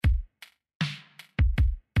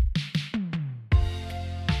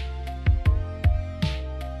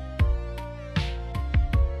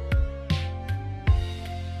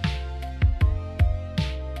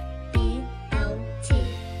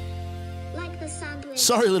the sandwich.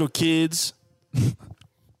 Sorry, little kids.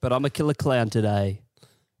 But I'm a killer clown today.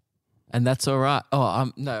 And that's all right.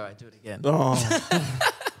 Oh, no, I do it again. Oh,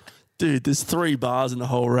 dude, there's 3 bars in the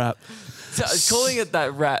whole rap. So, calling it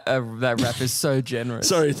that rap is so generous.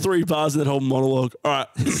 Sorry, 3 bars in that whole monologue. All right.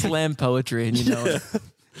 Slam poetry, and you know it.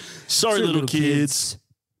 Sorry, little kids.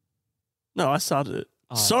 No, I started it.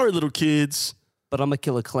 Oh. Sorry, little kids. But I'm a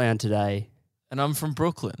killer clown today. And I'm from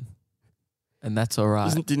Brooklyn. And that's all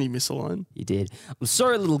right. Didn't he miss a line? You did. I'm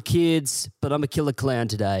sorry, little kids, but I'm a killer clown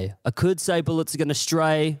today. I could say bullets are going to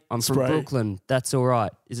stray. I'm Spray. from Brooklyn. That's all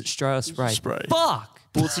right. Is it stray or spray? Spray. Fuck!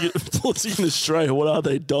 Bullets are going to stray. What are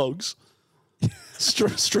they? Dogs.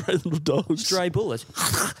 Stray little dogs. Stray bullet.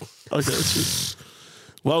 Okay, that's good.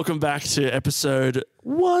 Welcome back to episode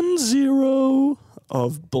 10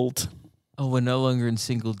 of Bolt. Oh, we're no longer in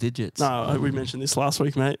single digits. No, we mentioned this last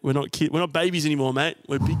week, mate. We're not babies anymore, mate.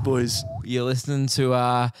 We're big boys. You're listening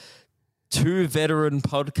to 2 veteran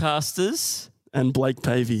podcasters. And Blake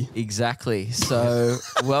Pavey. Exactly. So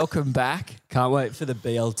welcome back. Can't wait for the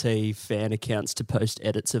BLT fan accounts to post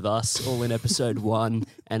edits of us all in episode 1,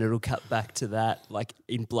 and it'll cut back to that, like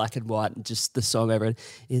in black and white, and just the song over it.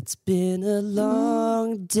 It's been a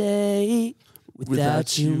long day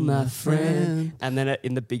without you, my friend. And then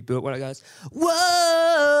in the big boot when it goes,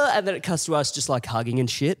 whoa, and then it cuts to us just like hugging and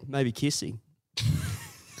shit, maybe kissing.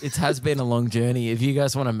 It has been a long journey. If you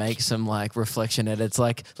guys want to make some like reflection edits,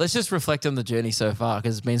 like let's just reflect on the journey so far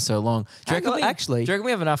because it's been so long. Do you reckon we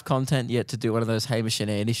have enough content yet to do one of those Hamish and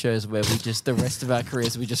Andy shows where we just the rest of our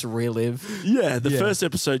careers we just relive? Yeah, the first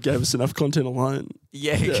episode gave us enough content alone.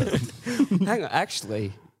 Yeah. Hang on,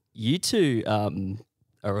 actually, you two are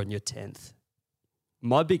on your 10th.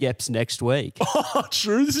 My big ep's next week. Oh,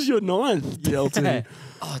 true. This is your 9th, DLT. Yeah.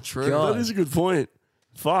 Oh, true. That is a good point.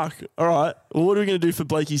 Fuck. All right. Well, what are we going to do for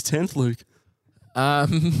Blakey's 10th, Luke?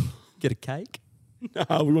 Get a cake?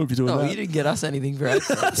 No, we won't be doing No, that. you didn't get us anything for it.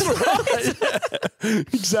 That's right. Yeah.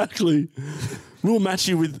 Exactly. We'll match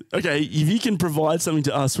you with, okay, if you can provide something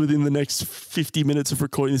to us within the next 50 minutes of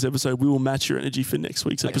recording this episode, we will match your energy for next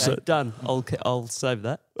week's episode. Done. I'll save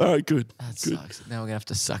that. All right, good. That Good. sucks. Now we're going to have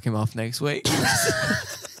to suck him off next week.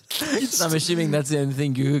 I'm assuming that's the only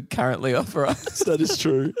thing you currently offer us. That is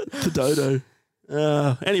true. The dodo.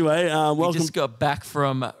 Anyway, We welcome. just got back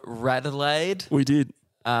from Radelaide We did.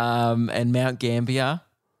 and Mount Gambier,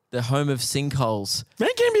 the home of sinkholes.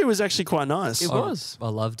 Mount Gambier was actually quite nice. It was. I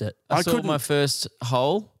loved it. I I saw couldn't- my first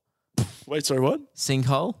hole, Wait, sorry, what?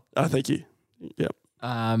 sinkhole. Oh, thank you. Yep.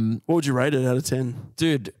 What would you rate it out of 10?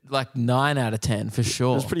 Dude, like 9 out of 10 for It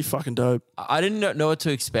sure. was pretty fucking dope. I didn't know what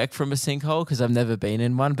to expect from a sinkhole because I've never been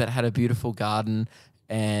in one, but it had a beautiful garden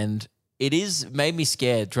and made me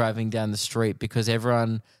scared driving down the street because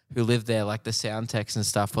everyone who lived there, like the sound techs and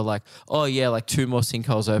stuff, were like, oh yeah, like 2 more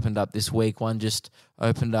sinkholes opened up this week. One just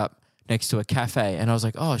opened up next to a cafe. And I was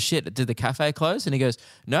like, oh shit, did the cafe close? And he goes,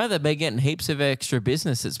 no, they've been getting heaps of extra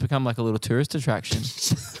business. It's become like a little tourist attraction.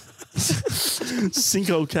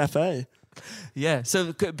 Sinkhole Cafe. Yeah,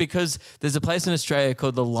 so because there's a place in Australia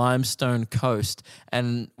called the Limestone Coast,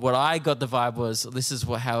 and what I got the vibe was, this is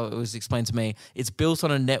how it was explained to me, it's built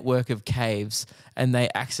on a network of caves, and they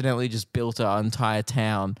accidentally just built an entire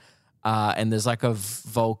town, and there's like a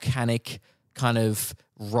volcanic kind of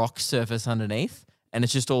rock surface underneath, and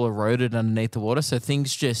it's just all eroded underneath the water, so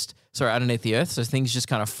underneath the earth, so things just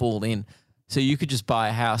kind of fall in. So you could just buy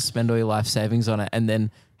a house, spend all your life savings on it, and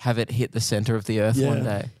then have it hit the center of the earth one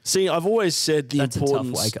day. See, I've always said That's importance.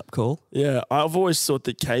 a tough wake-up call. Yeah, I've always thought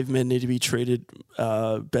that cavemen need to be treated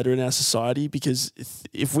better in our society because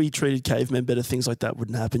if we treated cavemen better, things like that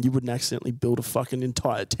wouldn't happen. You wouldn't accidentally build a fucking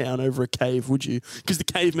entire town over a cave, would you? Because the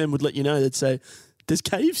cavemen would let you know. They'd say, there's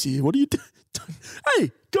caves here. What are you doing?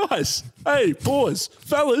 Hey, guys. Hey, boys,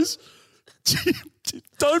 fellas.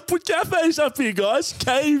 Don't put cafes up here, guys.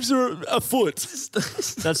 Caves are afoot.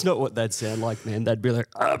 That's not what they'd sound like, man. They'd be like,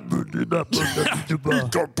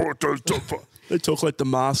 They talk like the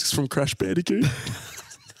masks from Crash Bandicoot.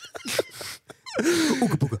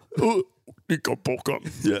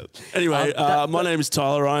 Yeah. Anyway, my name is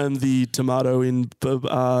Tyler. I am the tomato in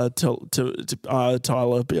Tyler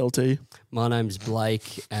BLT. my name's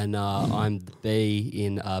Blake, and I'm the B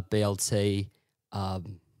in BLT.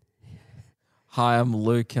 Hi, I'm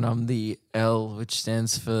Luke, and I'm the L, which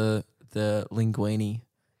stands for the linguini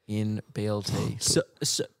in BLT.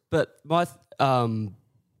 But my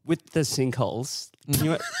with the sinkholes, you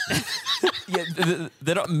know, Yeah,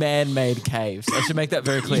 they're not man-made caves. I should make that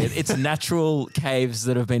very clear. It's natural caves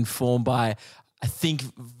that have been formed by, I think,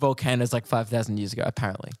 volcanoes like 5,000 years ago,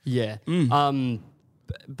 apparently. yeah.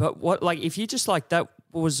 But what, like, if you just like that,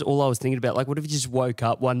 was all I was thinking about. Like, what if you just woke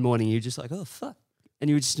up one morning, you're just like, oh fuck, and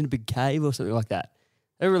you were just in a big cave or something like that?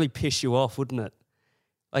 That would really piss you off, wouldn't it?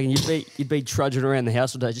 Like, and you'd be trudging around the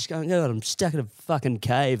house all day, just going, God, I'm stuck in a fucking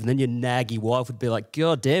cave. And then your naggy wife would be like,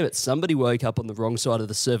 God damn it, somebody woke up on the wrong side of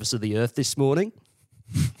the surface of the earth this morning.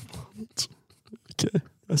 Okay,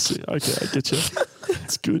 I see. Okay, I get you.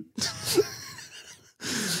 That's good.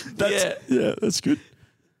 That's good.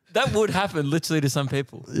 That would happen literally to some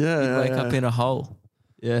people. Yeah, You'd wake up in a hole.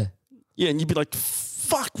 Yeah. Yeah, and you'd be like,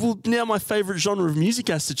 fuck, well, now my favourite genre of music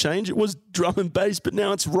has to change. It was drum and bass, but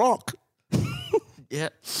now it's rock. Yeah.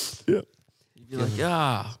 Yeah. You'd be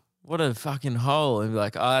like, what a fucking hole. And be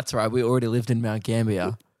like, oh, that's right. We already lived in Mount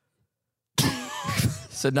Gambier.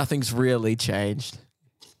 So nothing's really changed.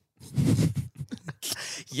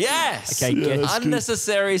 Yes. Okay, Yeah, that's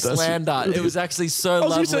unnecessary slander. It was actually so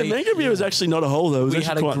lovely. I was going to say, Mount Gambier was actually not a hole, though. It was We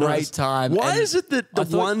had actually a quite great nice. time. Why And is it that the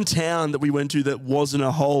one town that we went to that wasn't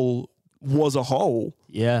a hole was a hole?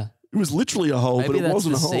 Yeah. It was literally a hole, Maybe but it that's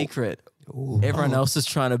wasn't the a hole. secret. Everyone else is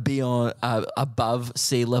trying to be on above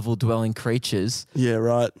sea level dwelling creatures. Yeah,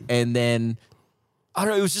 right. And then, I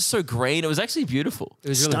don't know, it was just so green. It was actually beautiful. It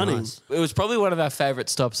was really Stunning. nice. It was probably one of our favourite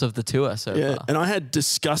stops of the tour so Yeah, far. and I had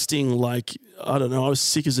disgusting, like, I don't know, I was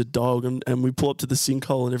sick as a dog, and we pull up to the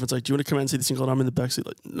sinkhole, and everyone's like, do you want to come out and see the sinkhole? And I'm in the backseat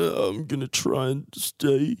like, no, I'm going to try and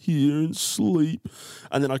stay here and sleep.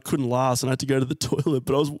 And then I couldn't last, and I had to go to the toilet.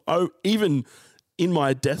 But even in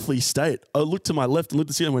my deathly state, I looked to my left and looked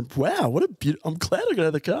to see it and went, wow, what a I'm glad I got out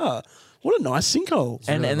of the car. What a nice sinkhole.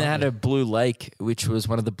 And they had a blue lake, which was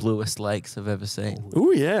one of the bluest lakes I've ever seen.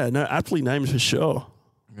 Oh, yeah, no, aptly named for sure.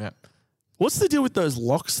 Yeah. What's the deal with those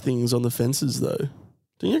locks things on the fences, though?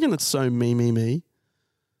 Don't you reckon that's so me?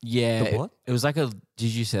 Yeah. The what? It was like did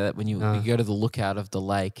you say that when you go to the lookout of the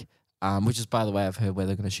lake, which is, by the way, I've heard where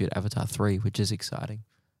they're going to shoot Avatar 3, which is exciting.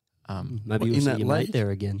 Maybe What, you'll in see that your lake? mate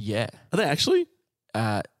there again. Yeah. Are they actually?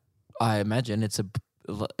 I imagine it's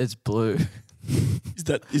blue. Is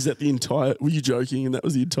that the entire? Were you joking? And that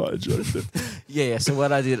was the entire joke. Yeah. So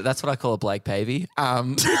what I did, that's what I call a Blake Pavey.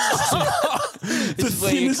 It's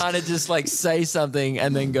where you kind of just like say something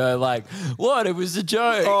and then go like, "What? It was a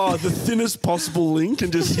joke." Oh, the thinnest possible link,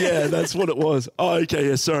 and just that's what it was. Oh, okay,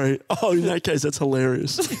 yeah, sorry. Oh, in that case, that's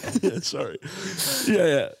hilarious. Yeah, sorry.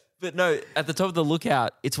 Yeah. But no, at the top of the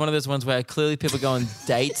lookout, it's one of those ones where clearly people go on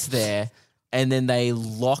dates there, and then they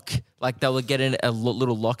lock, like they'll get in a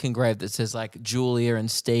little lock engraved that says like Julia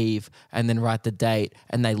and Steve, and then write the date,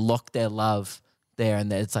 and they lock their love there,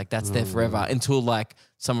 and it's like that's there forever until like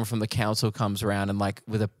someone from the council comes around and like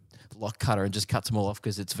with a lock cutter and just cuts them all off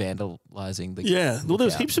because it's vandalizing the. Yeah. Well, there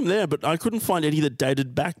was lookout. heaps of them there, but I couldn't find any that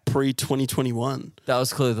dated back pre-2021. That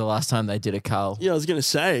was clearly the last time they did a cull. Yeah, I was going to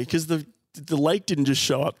say, because the lake didn't just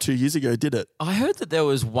show up 2 years ago, did it? I heard that there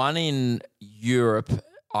was one in Europe.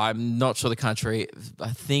 I'm not sure the country.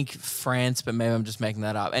 I think France, but maybe I'm just making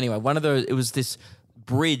that up. Anyway, one of those, it was this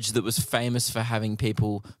bridge that was famous for having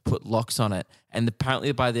people put locks on it. And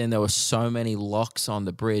apparently by then there were so many locks on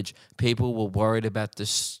the bridge, people were worried about the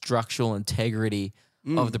structural integrity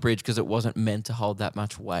of the bridge because it wasn't meant to hold that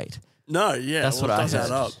much weight. No, yeah. That's what it I does add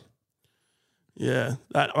heard. up. Yeah,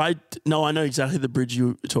 I know exactly the bridge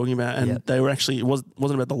you were talking about, and they were actually it wasn't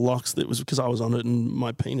about the locks. That was because I was on it and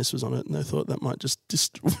my penis was on it, and they thought that might just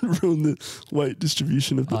ruin the weight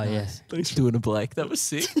distribution of the. Oh, yeah. Thanks for Doing a Blake. That was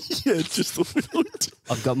sick. yeah, just the way it looked.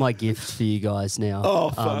 I've got my gift for you guys now.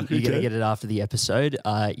 Oh, fuck, You're going to okay. get it after the episode.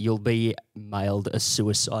 You'll be mailed a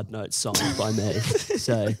suicide note signed by me.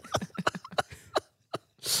 So,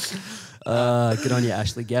 good on you,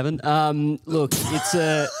 Ashley Gavin. Look, it's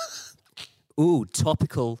a... Ooh,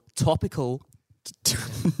 topical. No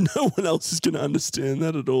one else is going to understand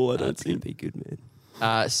that at all. I don't That's going think. to be good,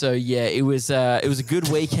 man. So yeah, it was a good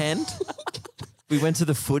weekend. We went to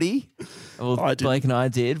the footy. Well, I did. Blake and I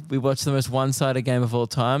did. We watched the most one-sided game of all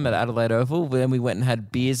time at Adelaide Oval. Then we went and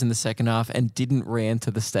had beers in the second half and didn't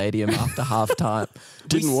re-enter the stadium after half-time.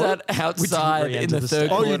 Didn't we what? sat outside in re-enter the the third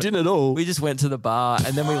stadium. Oh, quarter. you didn't at all. We just went to the bar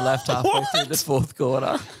and then we left halfway through the fourth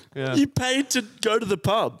quarter. You paid to go to the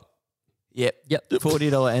pub. Yep.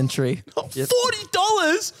 $40 entry.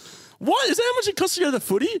 $40. What is that? How much it costs to go to the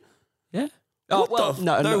footy? Yeah. Oh, What well, the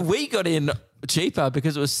no. No, we got in cheaper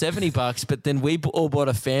because it was $70, but then we all bought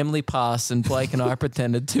a family pass and Blake and I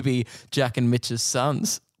pretended to be Jack and Mitch's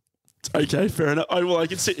sons. Okay, fair enough. Oh, well, I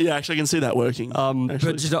can see. Yeah, actually, I can see that working. But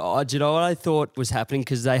actually. do you know what I thought was happening?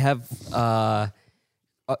 Because they have...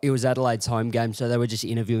 it was Adelaide's home game, so they were just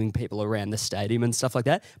interviewing people around the stadium and stuff like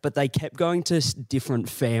that. But they kept going to different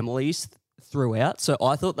families throughout. So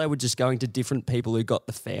I thought they were just going to different people who got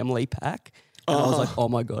the family pack. And I was like, oh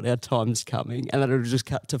my God, our time's coming. And then it would just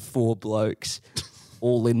cut to 4 blokes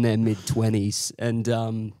all in their mid-20s. And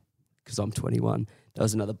because I'm 21, that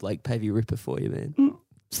was another Blake Pavey ripper for you, man.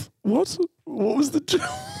 What? What was the joke?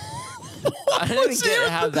 I don't even get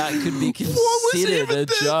how that could be considered a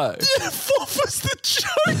joke. Yeah, what was the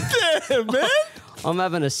joke there, man? I'm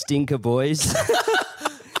having a stinker, boys.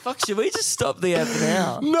 Fuck, should we just stop the app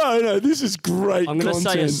now? No, this is great I'm going to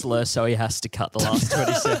content. say a slur, so he has to cut the last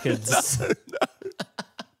 20 seconds.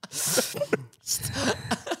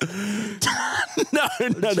 No.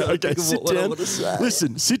 Okay, sit what I down. wanna say.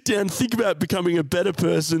 Listen, sit down. Think about becoming a better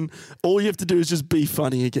person. All you have to do is just be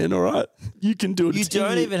funny again, all right? You can do it. You It's in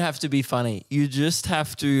don't you. even have to be funny. You just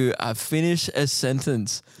have to finish a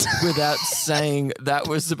sentence without saying that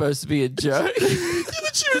was supposed to be a joke.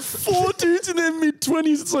 But you had 4 dudes in their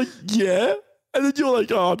mid-20s. It's like, yeah. And then you're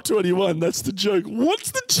like, oh, I'm 21. That's the joke.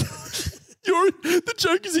 What's the joke? The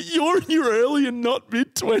joke is that you're in your early and not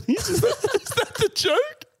mid-20s. Is that the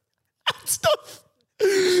joke?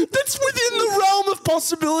 That's within the realm of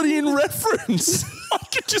possibility and reference. I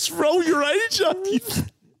could just roll your age up.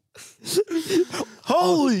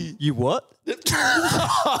 Holy. You what? Like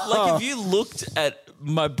if you looked at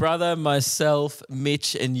my brother, myself,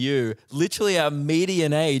 Mitch, and you, literally our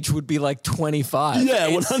median age would be like 25. Yeah,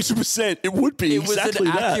 It's- 100%. It would be It was exactly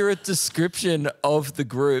an that. accurate description of the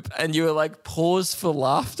group, and you were like, pause for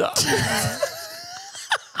laughter.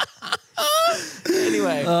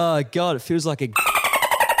 Anyway. Oh, God, it feels like a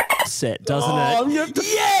set, doesn't Oh, it? I'm going to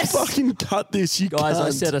have to fucking cut this. You Guys, I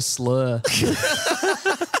can't. said a slur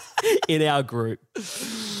in our group.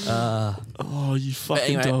 Oh, you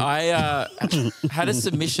fucking Anyway, dog. I had a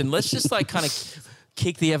submission. Let's just like kind of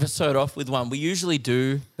kick the episode off with one. We usually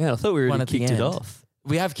do. Man, I thought we One already at the kicked it end. off.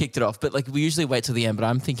 We have kicked it off, but like we usually wait till the end. But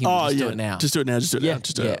I'm thinking we'll just do it now. Just do it now. Just do it Yeah, now.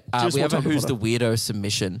 Just do yeah. it. Just We one have a time Who's the before. Weirdo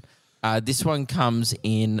submission. This one comes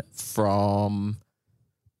in from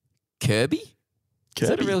Kirby. Is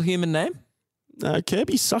that a Kirby. real human name?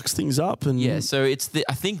 Kirby sucks things up. And Yeah. So it's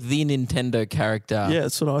I think the Nintendo character. yeah,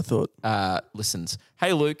 that's what I thought. Listens.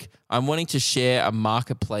 Hey Luke, I'm wanting to share a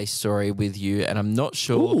marketplace story with you, and I'm not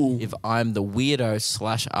sure Ooh. if I'm the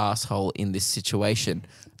weirdo / asshole in this situation.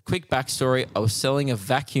 Quick backstory: I was selling a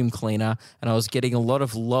vacuum cleaner, and I was getting a lot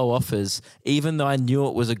of low offers, even though I knew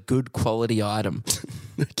it was a good quality item.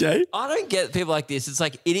 Okay. I don't get people like this. It's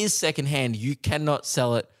like it is secondhand. You cannot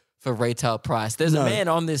sell it for retail price. There's No. a man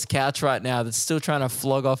on this couch right now that's still trying to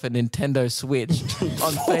flog off a Nintendo Switch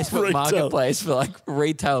on Facebook retail. Marketplace for like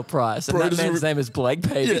retail price. And Bro, that does it man's name is Blake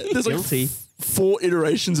Pavey. Yeah, there's like Guilty. 4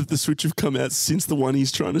 iterations of the Switch have come out since the one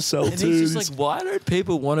he's trying to sell And to. he's just like, why don't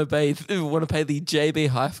people want to pay the JB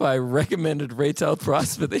Hi-Fi recommended retail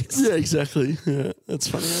price for this? yeah, exactly. Yeah, that's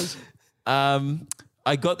funny. As.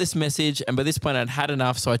 I got this message, and by this point I'd had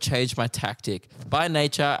enough, so I changed my tactic. By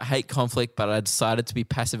nature, I hate conflict, but I decided to be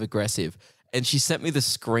passive-aggressive. And she sent me the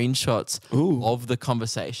screenshots of the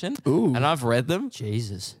conversation, and I've read them.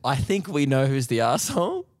 Jesus. I think we know who's the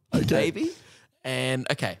asshole, maybe. And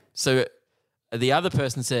okay, so the other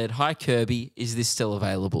person said, "Hi Kirby, is this still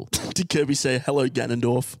available?" Did Kirby say hello,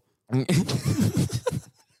 Ganondorf?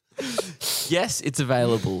 Yes, it's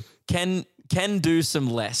available. Can do some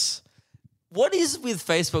less. What is with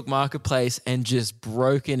Facebook Marketplace and just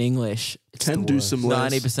broken English? Can do some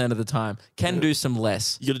less. 90% of the time. Can do some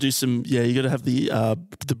less. You got to do some. Yeah, you got to have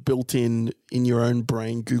the built-in in your own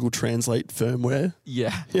brain Google Translate firmware.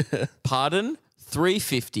 Yeah. Pardon?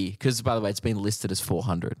 $350, because by the way, it's been listed as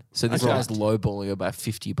 $400. So this Okay. guy's lowballing about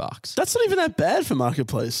 $50. That's not even that bad for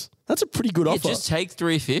Marketplace. That's a pretty good Yeah, offer. just take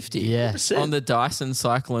 $350 Yeah. on the Dyson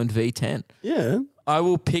Cyclone V10. Yeah. I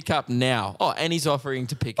will pick up now. Oh, and he's offering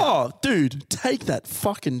to pick up. Oh, dude, take that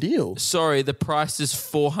fucking deal. Sorry, the price is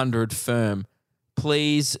 $400 firm.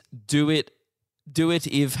 Please do it. Do it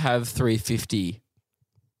if have $350.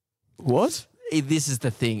 What? This is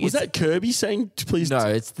the thing. Was that Kirby saying please? No,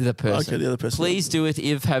 it's the person. Okay, the other person. Please do it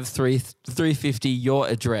if have $350 your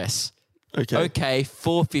address. Okay. Okay,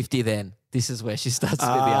 $450 then. This is where she starts with the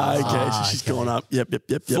Ah, answer. okay. So she's gone up. Yep.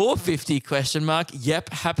 $450 question mark.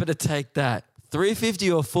 Yep, happy to take that.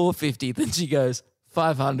 $350 or $450. Then she goes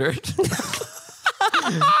 $500.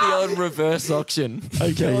 The old reverse auction.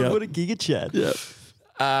 Okay. God, Yep. what a giga chat.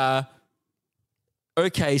 Yep.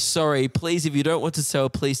 Okay, sorry. Please, if you don't want to sell,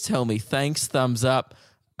 please tell me. Thanks, thumbs up.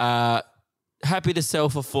 Happy to sell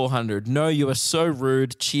for $400. No, you are so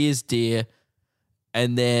rude. Cheers, dear.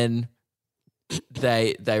 And then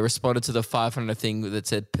they responded to the $500 thing that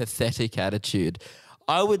said pathetic attitude.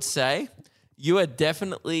 I would say you are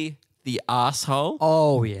definitely the asshole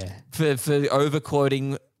Oh, yeah. for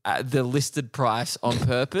overquoting the listed price on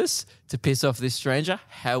purpose to piss off this stranger.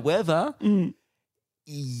 However,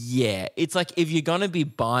 Yeah, it's like if you're gonna be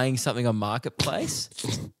buying something on Marketplace,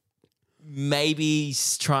 maybe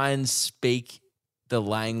try and speak the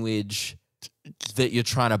language that you're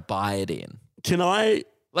trying to buy it in. Can I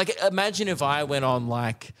Like, imagine if I went on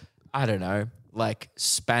like, I don't know, like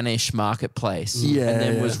Spanish Marketplace, and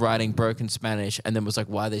then was writing broken Spanish, and then was like,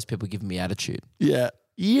 why are these people giving me attitude? Yeah.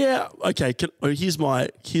 Okay. Here's my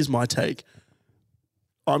take.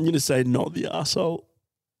 I'm gonna say not the arsehole.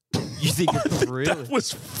 You think That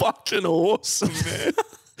was fucking awesome, man.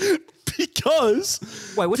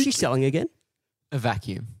 Because Wait, what's she selling again? a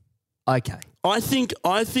vacuum? Okay. I think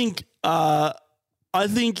that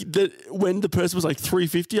when the person was like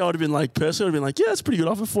 350, I would have been like, yeah, that's a pretty good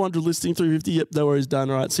offer. 400 listing, 350. Yep, no worries, done.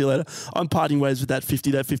 All right, see you later. I'm parting ways with that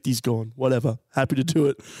 50. That 50's gone. Whatever. Happy to do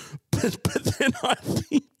it. But then I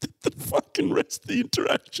think that the fucking rest of the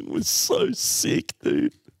interaction was so sick,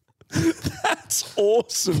 dude. That's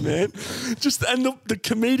awesome, man. Just and the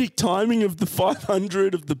comedic timing of the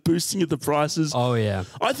 500, of the boosting of the prices. Oh yeah.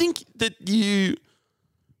 I think that you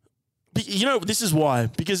know, this is why.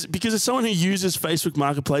 Because as someone who uses Facebook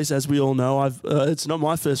Marketplace, as we all know, it's not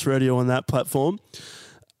my first rodeo on that platform.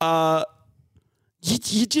 You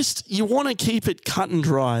want to keep it cut and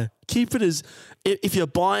dry. Keep it as if you're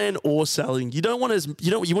buying or selling. You want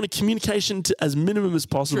a communication to as minimum as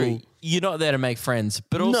possible. True. You're not there to make friends,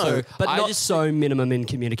 but also, No, But not so minimum in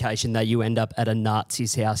communication that you end up at a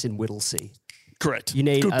Nazi's house in Whittlesea. Correct. You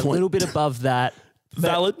need Good a point. little bit above that.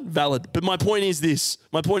 Valid. But my point is this.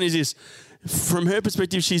 From her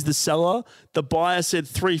perspective, she's the seller. The buyer said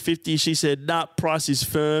 350. She said, nah, price is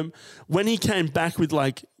firm. When he came back with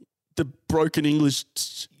like the broken English,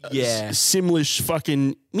 Simlish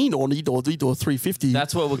fucking, or 350.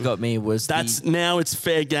 that's what got me was Now it's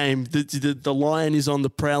fair game. The lion is on the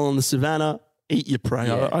prowl on the savannah. Eat your prey,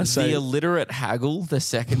 I say. the illiterate haggle the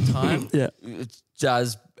second time it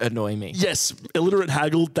does annoy me. Yes, illiterate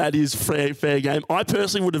haggle, that is fair game. I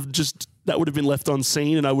personally that would have been left on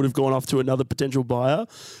scene and I would have gone off to another potential buyer.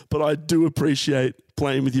 But I do appreciate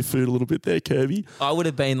playing with your food a little bit there, Kirby. I would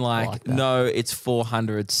have been like no, it's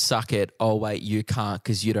 400, suck it. Oh, wait, you can't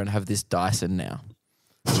because you don't have this Dyson now.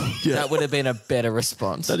 Yeah. That would have been a better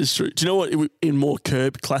response. That is true. Do you know what? In more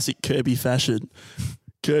classic Kirby fashion,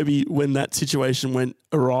 Kirby, when that situation went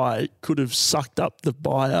awry, could have sucked up the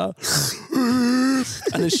buyer.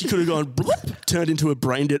 And then she could have gone, bloop, turned into a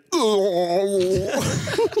brain dead.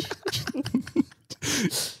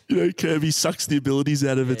 Kirby sucks the abilities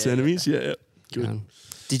out of its enemies. Yeah. Good.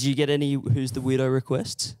 Did you get any Who's the Weirdo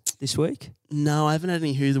requests this week? No, I haven't had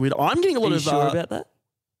any Who's the Weirdo. I'm getting a lot Are you of... sure about that?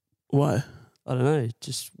 Why? I don't know.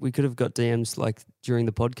 Just we could have got DMs like during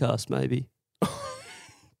the podcast maybe.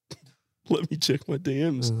 Let me check my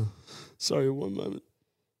DMs. Sorry, one moment.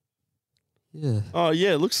 Yeah. Oh,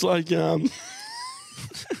 yeah, it looks like...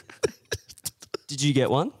 Did you get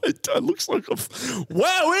one? It looks like a...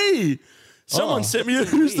 Wowee! Someone sent me a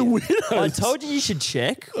Who's the Weirdo. I told you should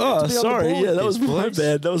check. Oh, sorry. Yeah, that was my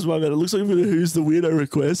bad. It looks like a bit of Who's the Weirdo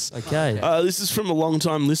request. Okay. This is from a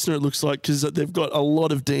long-time listener, it looks like, because they've got a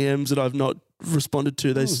lot of DMs that I've not responded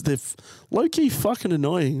to. They're low-key fucking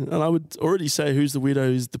annoying. And I would already say Who's the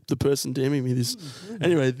Weirdo is the person DMing me this.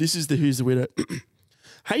 Anyway, this is the Who's the Weirdo.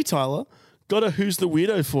 Hey, Tyler. Got a Who's the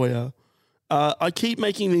Weirdo for you. I keep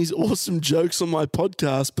making these awesome jokes on my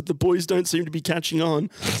podcast, but the boys don't seem to be catching on,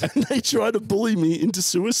 and they try to bully me into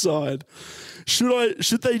suicide.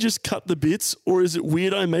 Should they just cut the bits, or is it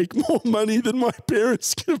weird I make more money than my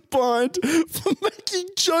parents combined for making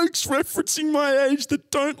jokes referencing my age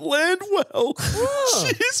that don't land well?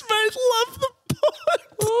 Cheers, mate. Love the pod.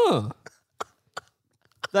 Oh.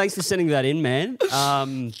 Thanks for sending that in, man.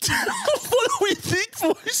 What do we think,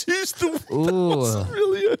 boys? Who's the weirdo?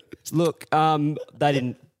 Really? Look, they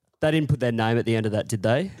didn't put their name at the end of that, did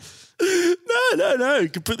they? No.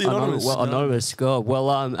 Completely anonymous. Anonymous. God.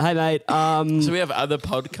 Well, hey, mate. So we have other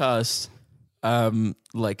podcasts,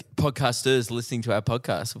 like podcasters listening to our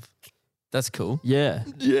podcast. That's cool. Yeah.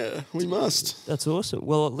 Yeah, we must. That's awesome.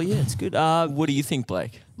 Well, yeah, it's good. What do you think,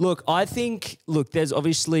 Blake? Look, there's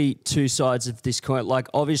obviously two sides of this coin. Like,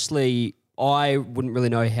 obviously, I wouldn't really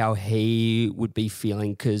know how he would be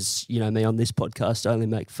feeling because, me on this podcast, I only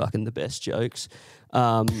make fucking the best jokes.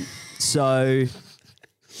 So,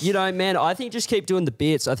 man, I think just keep doing the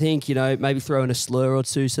bits. I think, maybe throw in a slur or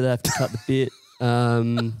two so they have to cut the bit. All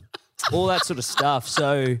that sort of stuff.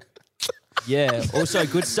 So, yeah. Also,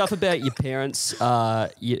 good stuff about your parents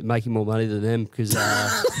you're making more money than them because...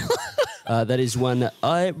 That is one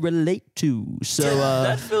I relate to. So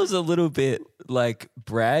that feels a little bit like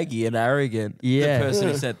braggy and arrogant. Yeah. The person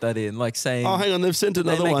who sent that in, like saying, Oh, hang on, they've sent they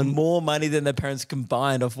another make one. more money than their parents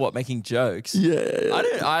combined off what making jokes. Yeah.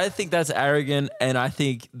 I think that's arrogant, and I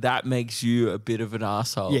think that makes you a bit of an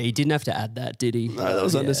asshole. yeah, he didn't have to add that, did he? No, that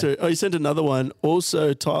was unnecessary. Oh, he sent another one.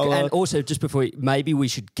 Also, Tyler. And also, just before, maybe we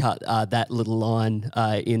should cut that little line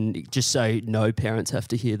in, just so no parents have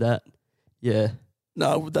to hear that. Yeah.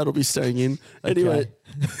 No, that'll be staying in. Anyway,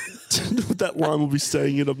 that line will be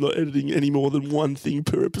staying in. I'm not editing any more than one thing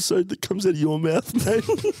per episode that comes out of your mouth, mate.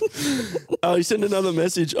 He sent another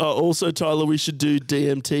message. Also, Tyler, we should do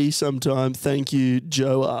DMT sometime. Thank you,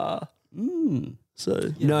 Joe R.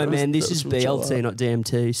 So No, man, this is from Joe BLT, R. not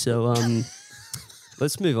DMT. So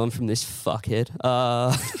let's move on from this fuckhead.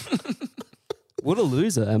 What a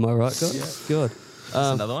loser, am I right, guys? God. That's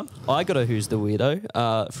another one. I got a Who's the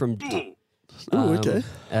Weirdo from... Oh, okay.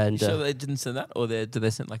 And Sure they didn't send that? Or do they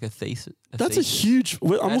send like a thesis? That's a huge. I'm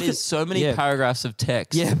That looking. is so many Yeah. paragraphs of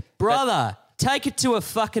text. yeah, brother, take it to a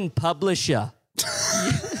fucking publisher.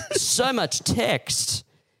 So much text.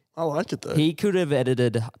 I like it though. He could have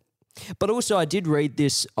edited... But also, I did read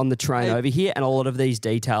this on the train over here, and a lot of these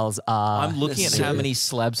details are... I'm looking at how many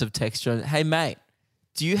slabs of text. Hey, mate,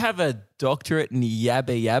 do you have a doctorate in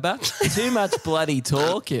yabba yabba? Too much bloody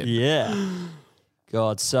talking. Yeah.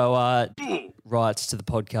 God. So, writes to the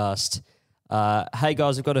podcast. Hey,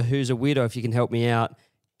 guys, I've got a Who's a Weirdo if you can help me out.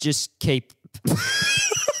 Just keep...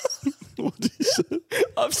 What did he say?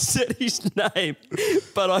 I've said his name,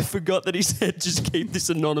 but I forgot that he said just keep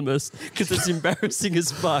this anonymous because it's embarrassing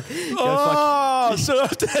as fuck. Go fuck. Oh, so I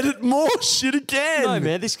have to edit more shit again. No,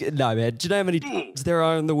 man. No, man. Do you know how many there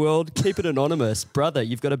are in the world? Keep it anonymous. Brother,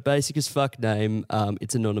 you've got a basic as fuck name.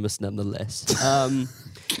 It's anonymous nonetheless.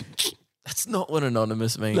 That's not what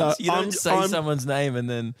anonymous means. No, you don't say someone's name and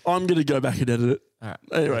then... I'm going to go back and edit it. All right.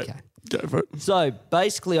 Anyway, Okay. go for it. So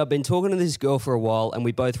basically, I've been talking to this girl for a while, and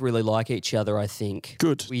we both really like each other. I think.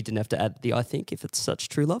 Good. We didn't have to add the "I think" if it's such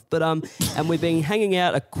true love, but and we've been hanging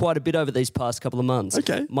out quite a bit over these past couple of months.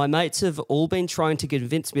 Okay. My mates have all been trying to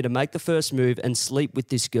convince me to make the first move and sleep with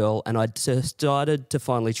this girl, and I decided to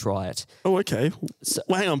finally try it. Oh, okay.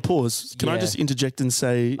 Well, hang on, pause. Can I Yeah. just interject and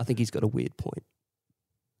say I think he's got a weird point.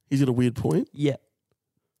 he's got a weird point? Yeah.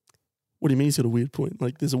 What do you mean he's got a weird point?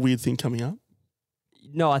 Like there's a weird thing coming up?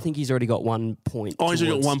 No, I think he's already got 1 point. Oh, he's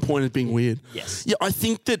only got towards- 1 point of being weird. Yes. Yeah, I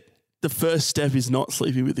think that the first step is not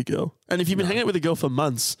sleeping with the girl. And if you've been hanging out with a girl for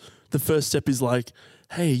months, the first step is like,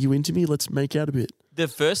 hey, are you into me? Let's make out a bit. The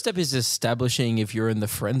first step is establishing if you're in the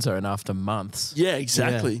friend zone after months. Yeah,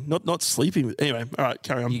 exactly. Not sleeping with. Anyway, all right,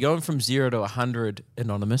 carry on. You're going from 0 to 100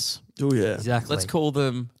 anonymous. Oh, yeah. Exactly. Let's call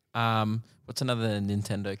them, what's another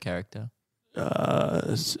Nintendo character?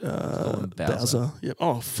 Bowser. Bowser. Yep.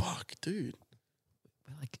 Oh, fuck, dude.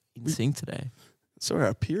 We're like in sync today. Sorry,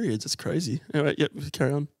 our periods. It's crazy. Anyway, yep,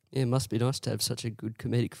 carry on. Yeah, it must be nice to have such a good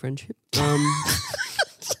comedic friendship.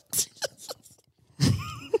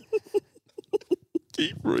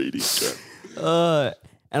 Keep reading. Go.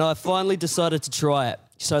 And I finally decided to try it.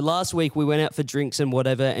 So last week we went out for drinks and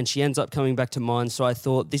whatever, and she ends up coming back to mine. So I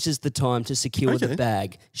thought this is the time to secure Okay. the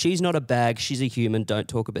bag. She's not a bag. She's a human. Don't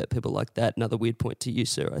talk about people like that. Another weird point to you,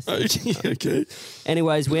 sir, I think. Okay.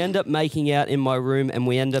 Anyways, we end up making out in my room and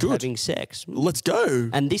we end up Good. having sex. Let's go.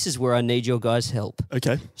 And this is where I need your guys' help.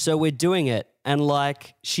 Okay. So we're doing it, and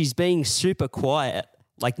like she's being super quiet,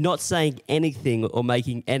 like not saying anything or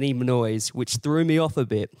making any noise, which threw me off a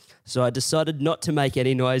bit. So I decided not to make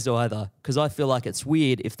any noise either, because I feel like it's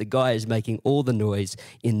weird if the guy is making all the noise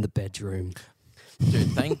in the bedroom.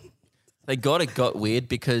 Dude, thank God it got weird,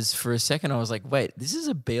 because for a second I was like, wait, this is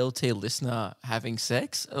a BLT listener having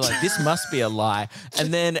sex? Like, this must be a lie.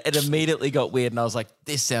 And then it immediately got weird and I was like,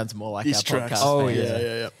 this sounds more like His our tracks. podcast. Oh, fans.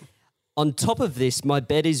 yeah. On top of this, my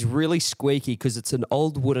bed is really squeaky because it's an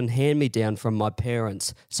old wooden hand-me-down from my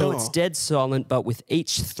parents. So it's Oh. dead silent, but with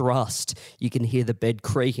each thrust, you can hear the bed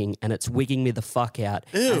creaking and it's wigging me the fuck out.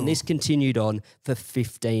 Ew. And this continued on for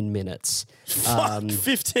 15 minutes. Fuck,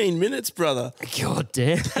 15 minutes, brother. God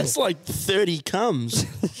damn. That's like 30 comes.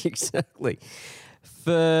 Exactly.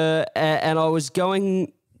 And I was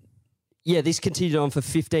going... Yeah, this continued on for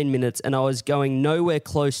 15 minutes and I was going nowhere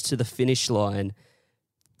close to the finish line.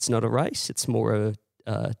 It's not a race. It's more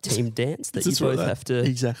a team dance that you That's right, both have to...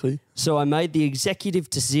 Exactly. So I made the executive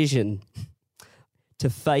decision to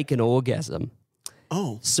fake an orgasm.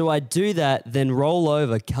 Oh. So I do that, then roll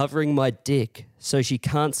over, covering my dick so she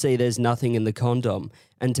can't see there's nothing in the condom.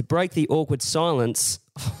 And to break the awkward silence,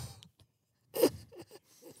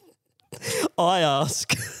 I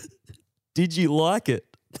ask, did you like it?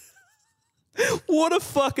 What a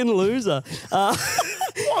fucking loser.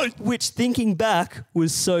 Which, thinking back,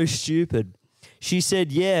 was so stupid. She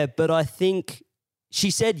said, yeah, but I think she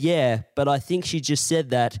just said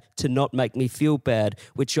that to not make me feel bad,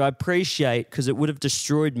 which I appreciate because it would have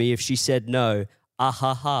destroyed me if she said no. Ah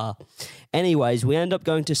ha ha. Anyways, we end up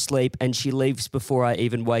going to sleep and she leaves before I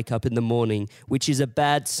even wake up in the morning, which is a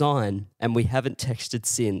bad sign, and we haven't texted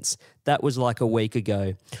since. That was like a week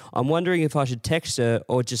ago. I'm wondering if I should text her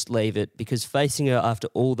or just leave it because facing her after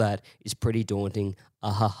all that is pretty daunting.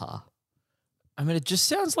 Ah ha ha. I mean, it just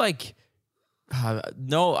sounds like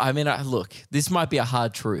no. I mean, look, this might be a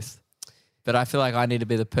hard truth, but I feel like I need to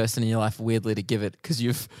be the person in your life weirdly to give it because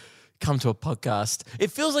you've come to a podcast. It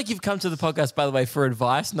feels like you've come to the podcast, by the way, for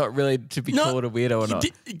advice, not really to be called a weirdo or not.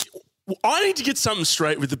 I need to get something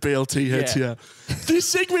straight with the BLT heads Yeah. here. This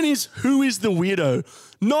segment is who is the weirdo,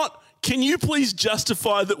 not can you please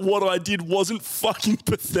justify that what I did wasn't fucking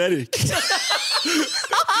pathetic? You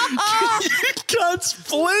cunts,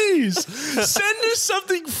 please send us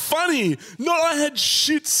something funny. Not I had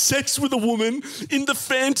shit sex with a woman in the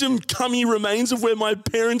phantom cummy remains of where my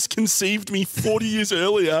parents conceived me 40 years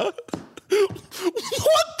earlier.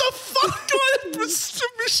 What the fuck kind of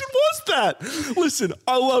submission was that? Listen,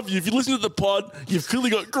 I love you. If you listen to the pod, you've clearly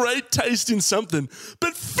got great taste in something,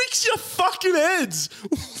 but fix your fucking heads.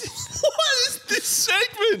 What is this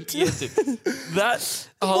segment?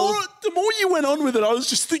 The more you went on with it, I was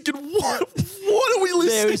just thinking, what are we listening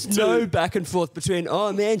There is to? no back and forth between,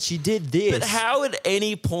 oh man, she did this. But how at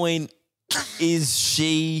any point is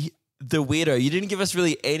she the weirdo? You didn't give us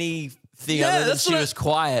really anything other than that's she what was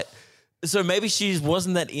quiet. So maybe she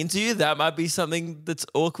wasn't that into you. That might be something that's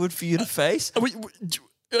awkward for you to face. Are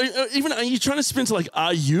you trying to spin to like,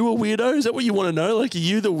 are you a weirdo? Is that what you want to know? Like, are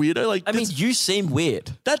you the weirdo? Like, I mean, you seem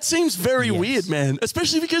weird. that seems very weird, man.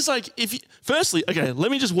 Especially because, like, firstly, okay,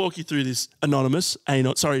 let me just walk you through this, anonymous,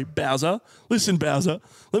 Bowser. Listen, Bowser,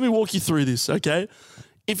 let me walk you through this, okay?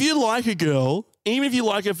 If you like a girl, even if you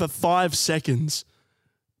like her for 5 seconds,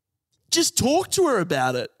 just talk to her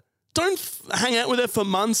about it. Don't hang out with her for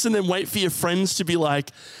months and then wait for your friends to be like,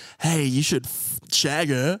 hey, you should shag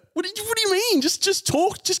her. What do you mean? Just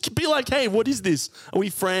talk. Just be like, hey, what is this? Are we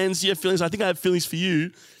friends? Do you have feelings? I think I have feelings for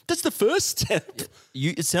you. That's the first step.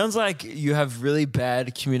 It sounds like you have really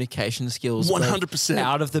bad communication skills. 100%.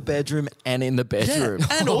 Out of the bedroom and in the bedroom.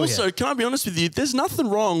 Yeah. And also, can I be honest with you? There's nothing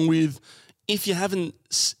wrong with if you're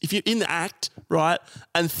in the act, right,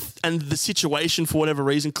 and the situation for whatever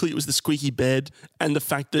reason, clearly it was the squeaky bed and the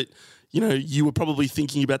fact that, you know, you were probably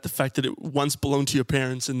thinking about the fact that it once belonged to your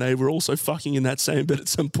parents and they were also fucking in that same bed at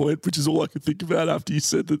some point, which is all I could think about after you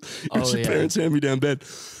said that it was your parents' hand-me-down bed.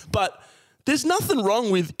 But there's nothing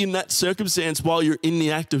wrong with, in that circumstance, while you're in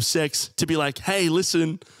the act of sex, to be like, hey,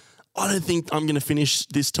 listen, I don't think I'm going to finish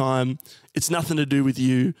this time. It's nothing to do with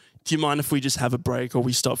you. Do you mind if we just have a break or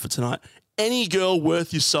we stop for tonight? Any girl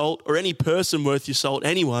worth your salt or any person worth your salt,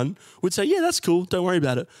 anyone would say, yeah, that's cool. Don't worry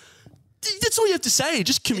about it. That's all you have to say.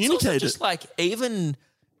 Just communicate It's also just like, even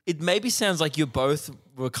it maybe sounds like you both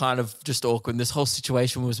were kind of just awkward. This whole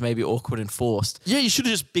situation was maybe awkward and forced. Yeah, you should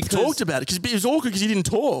have just talked about it because it was awkward because you didn't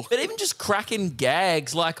talk. But even just cracking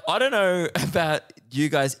gags, like, I don't know about you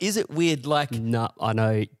guys. Is it weird? Like, No, I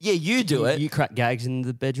know. yeah, you do it. You crack gags in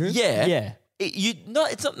the bedroom? Yeah. Yeah.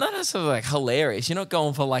 It's not necessarily like hilarious. You're not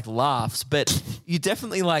going for like laughs, but you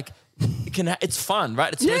definitely like it's fun,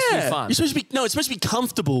 right? It's supposed to be fun. It's supposed to be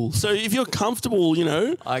comfortable. So if you're comfortable, you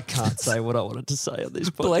know. I can't say what I wanted to say on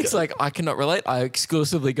this podcast. Blake's like, I cannot relate. I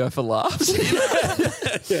exclusively go for laughs.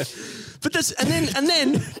 Yeah. But that's and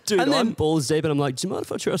then Dude, and I'm then, balls deep and I'm like, do you mind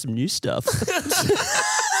if I try some new stuff?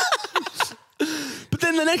 but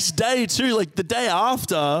then the next day too, like the day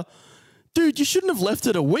after, dude, you shouldn't have left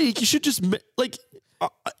it a week. You should just like.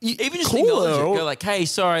 Even just call acknowledge her it. or- Go like, hey,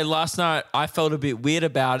 sorry, last night I felt a bit weird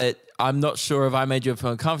about it. I'm not sure if I made you feel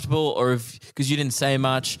uncomfortable or if because you didn't say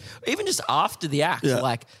much. Even just after the act,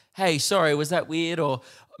 like, hey, sorry, was that weird? Or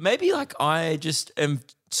maybe like I just am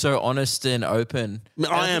so honest and open.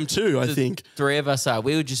 I am too, I think. Three of us are.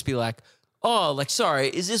 We would just be like, oh, like, sorry,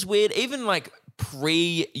 is this weird? Even like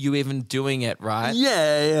pre you even doing it, right?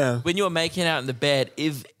 Yeah. When you were making out in the bed,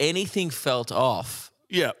 if anything felt off,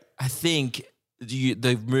 Yeah. I think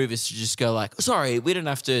the move is to just go like, sorry, we don't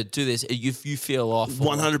have to do this. You feel off.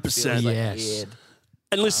 100%. Yes. Weird.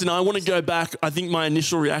 And listen, I want to go back. I think my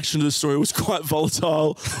initial reaction to the story was quite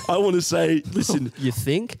volatile. I want to say, listen, You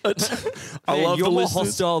think? I Man, love you're the more listeners.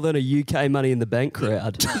 hostile than a UK Money in the Bank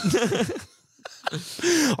crowd.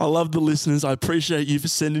 I love the listeners. I appreciate you for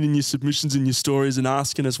sending in your submissions and your stories and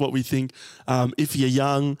asking us what we think. If you're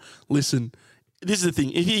young, listen, this is the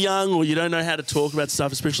thing. If you're young or you don't know how to talk about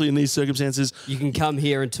stuff, especially in these circumstances, You can come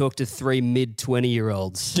here and talk to 3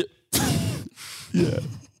 mid-20-year-olds. yeah,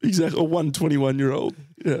 exactly. Or one 21-year-old.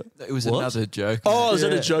 Yeah. It was What? another joke. Oh, is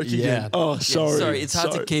that a joke Yeah. again? Oh, sorry. Sorry, it's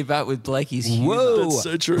hard to keep up with Blakey's humour. Whoa. That's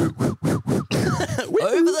so true.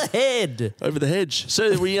 Over the head. Over the hedge.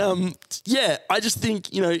 So we, yeah, I just think,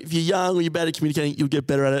 if you're young or you're bad at communicating, you'll get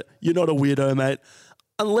better at it. You're not a weirdo, mate.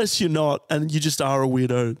 Unless you're not, and you just are a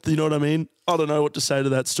weirdo. Do you know what I mean? I don't know what to say to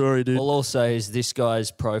that story, dude. All I'll say is this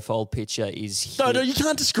guy's profile picture is... No, you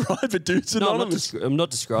can't describe it, dude. It's No, anonymous. I'm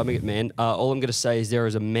not describing it, man. All I'm going to say is there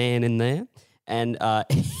is a man in there, and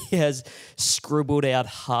he has scribbled out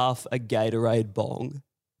half a Gatorade bong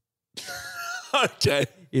Okay.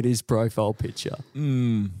 in his profile picture.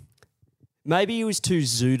 Maybe he was too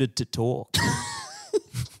zooted to talk.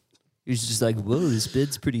 He was just like, whoa, this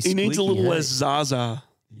bed's pretty He squeaky. needs a little hey?" less Zaza.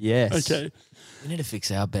 Yes. Okay. We need to fix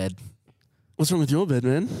our bed. What's wrong with your bed,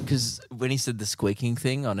 man? Because when he said the squeaking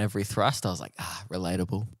thing on every thrust, I was like,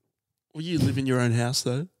 relatable. Well, you live in your own house,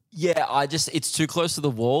 though. Yeah, it's too close to the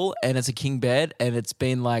wall and it's a king bed and it's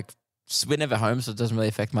been like, we're never home, so it doesn't really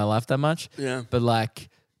affect my life that much. Yeah. But like,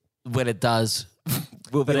 when it does,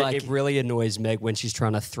 we'll be But like, it really annoys Meg when she's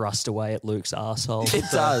trying to thrust away at Luke's arsehole. it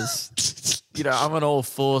does. I'm on all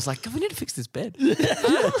fours, like, we need to fix this bed.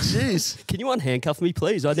 Jeez. Can you unhandcuff me,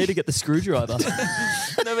 please? I need to get the screwdriver.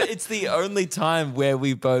 No, but it's the only time where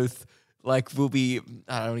we both, like, will be,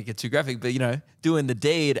 I don't want to get too graphic, but, doing the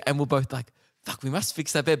deed and we're both like, fuck, we must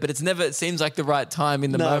fix that bed. But it seems like the right time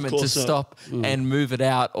in the No, of moment to course not. stop and move it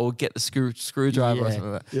out or get the screwdriver or Yeah.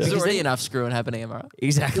 something like that. Yeah. There's Because already then- enough screwing happening, am I right?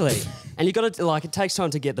 Exactly. And you got to, it takes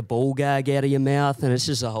time to get the ball gag out of your mouth, and it's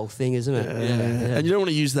just a whole thing, isn't it? Yeah. And you don't want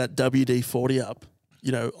to use that WD-40 up,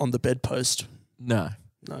 on the bedpost. No,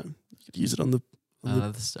 No. You could use it on the... none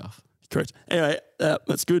of the stuff. Correct. Anyway,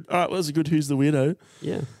 that's good. All right, well, that's a good Who's the Weirdo.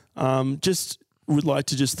 Yeah. Just would like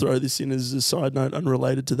to just throw this in as a side note,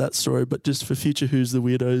 unrelated to that story, but just for future Who's the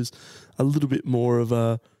Weirdos, a little bit more of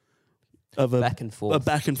a Back and forth. a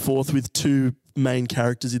back and forth with two main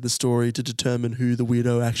characters in the story to determine who the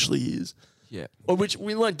weirdo actually is. Yeah. Or which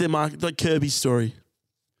we like their market, like Kirby's story.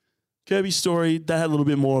 Kirby's story, they had a little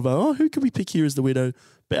bit more of who could we pick here as the weirdo?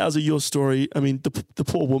 Bowser, your story, I mean, the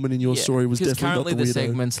poor woman in your story was Because definitely not currently the weirdo. the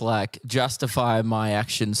segment's like, justify my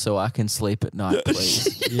actions so I can sleep at night,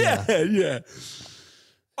 please. Yeah.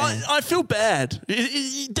 I feel bad.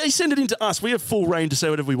 They send it into us. We have full reign to say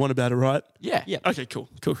whatever we want about it, right? Yeah. Yeah. Okay, cool.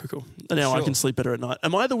 And now I Sure. can sleep better at night.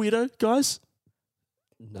 Am I the weirdo, guys?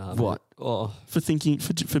 No, What? man. Oh, For thinking,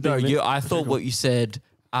 for No, being... I thought what you said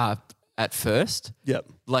at first, Yep.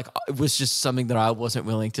 like, it was just something that I wasn't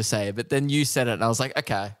willing to say. But then you said it and I was like,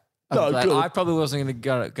 okay. No, I'm glad. good. I probably wasn't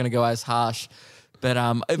going to go as harsh. But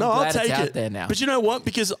I'm No, glad I'll take it's out it. there now. But you know what?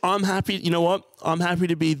 Because I'm happy. You know what? I'm happy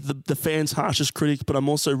to be the fans' harshest critic, but I'm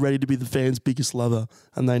also ready to be the fans' biggest lover,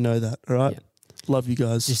 and they know that. All right. Yeah. Love you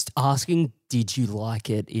guys. just asking, did you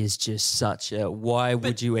like it is just such a, why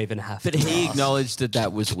would you even have But to he ask? acknowledged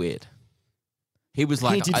that was weird. He was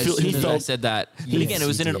like, did as feel- soon he as I felt- said that. But Yes, again, it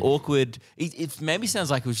was he in an did. awkward, it maybe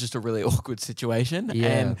sounds like it was just a really awkward situation. Yeah.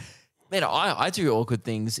 And man, I do awkward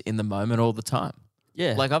things in the moment all the time.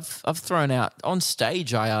 Yeah. Like I've thrown out on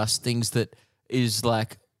stage, I ask things that is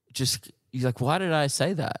like, you're like, why did I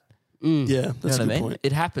say that? yeah, You that's know a what I good mean? point.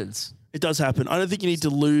 It happens. It does happen. I don't think you need to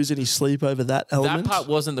lose any sleep over that element. That part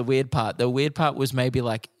wasn't the weird part. The weird part was maybe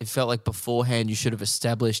like it felt like beforehand you should have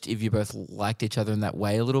established if you both liked each other in that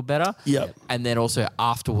way a little better. Yep. And then also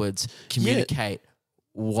afterwards communicate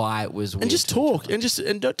why it was weird. And just to each talk, other.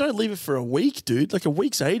 and don't leave it for a week, dude. Like a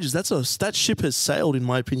week's ages. That ship has sailed, in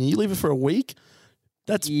my opinion. You leave it for a week,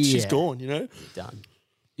 she's Yeah. gone. You know. Done.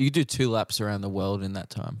 You could do 2 laps around the world in that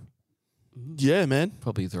time. Yeah, man.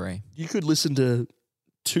 Probably 3. You could listen to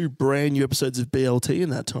 2 brand new episodes of BLT in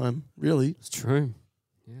that time. Really. It's true.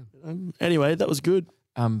 Anyway, that was good.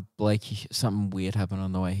 Blake, something weird happened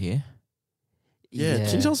on the way here. Yeah.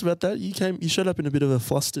 Can you tell us about that? You showed up in a bit of a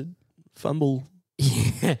flustered fumble.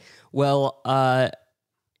 Yeah. Well,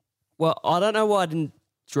 I don't know why I didn't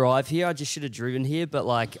drive here. I just should have driven here. But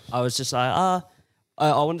like, I was just like,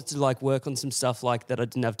 I wanted to like work on some stuff like that I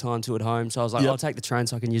didn't have time to at home. So I was like, Yep. I'll take the train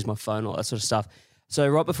so I can use my phone, all that sort of stuff. So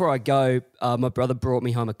right before I go, my brother brought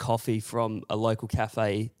me home a coffee from a local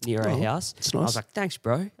cafe near our house. that's I nice. was like, thanks,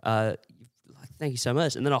 bro. Thank you so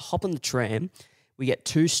much. And then I hop on the tram. We get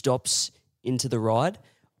 2 stops into the ride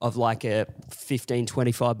of like a 15,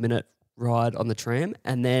 25-minute ride on the tram.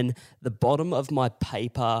 And then the bottom of my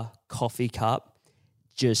paper coffee cup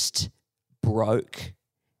just broke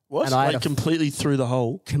What? And I had Like a- completely through the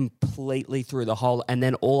hole. completely through the hole. And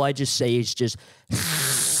then all I just see is just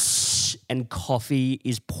and coffee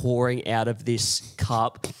is pouring out of this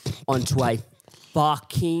cup onto a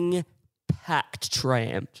fucking packed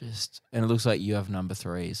tram. And it looks like you have number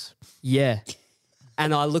 3s. Yeah.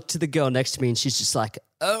 And I looked to the girl next to me and she's just like,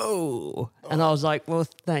 oh. And I was like, well,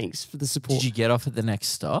 thanks for the support. Did you get off at the next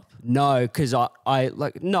stop? No, because man,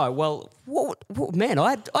 I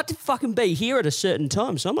had to fucking be here at a certain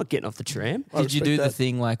time, so I'm not getting off the tram. Did you do the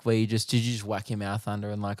thing like where did you just whack your mouth under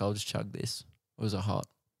and like, I'll just chug this? Or was it hot?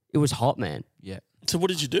 It was hot, man. Yeah. So what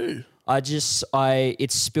did you do?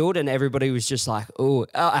 It spilled and everybody was just like, oh,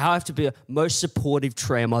 I have to be a most supportive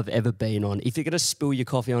tram I've ever been on. If you're going to spill your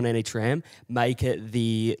coffee on any tram, make it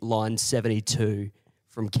the line 72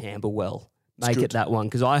 from Camberwell. Make it that one.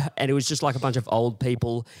 And it was just like a bunch of old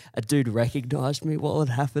people. A dude recognised me while it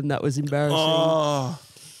happened. That was embarrassing. Oh.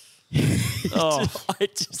 I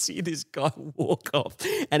just see this guy walk off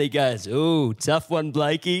and he goes, ooh, tough one,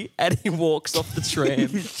 Blakey. And he walks off the tram.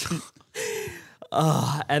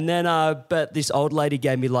 And then, but this old lady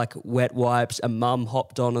gave me like wet wipes. A mum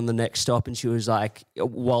hopped on the next stop and she was like,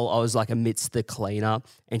 while I was like amidst the cleanup,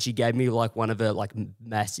 and she gave me like one of her like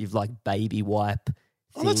massive like baby wipe things.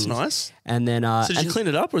 Oh, that's nice. And then, so did you clean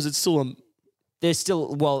it up or is it still on? There's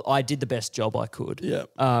still, well, I did the best job I could. Yeah.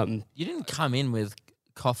 You didn't come in with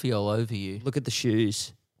coffee all over you. Look at the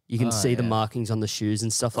shoes. You can see the markings on the shoes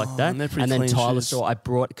and stuff like that. And they're pretty and then clean Tyler shoes. saw I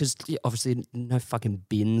brought, because obviously no fucking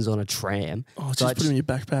bins on a tram. Oh, So just put it in your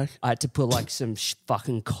backpack. I had to put like some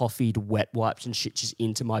fucking coffeed wet wipes and shit just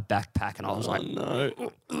into my backpack, and I was like,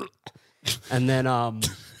 No. and then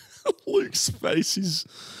Luke's face is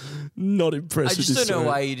not impressed. I just with don't this know story.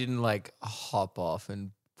 why you didn't like hop off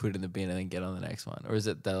and put it in the bin and then get on the next one, or is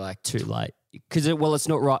it they're like too late. Because it's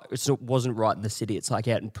not right. Wasn't right in the city. It's like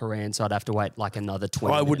out in Paran, so I'd have to wait like another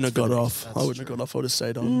 20 I wouldn't have minutes got for off. I wouldn't have got off. I would have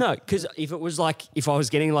stayed on. No, because if it was like, if I was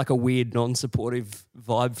getting like a weird non-supportive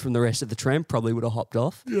vibe from the rest of the tram, probably would have hopped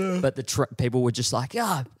off. Yeah. But the people were just like,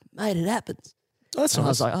 mate, it happens. That's And I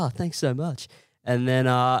nice. was like, oh, thanks so much. And then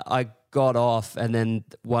I got off, and then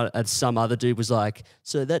some other dude was like,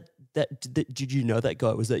 so that did you know that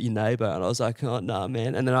guy? Was that your neighbour? And I was like, oh, no,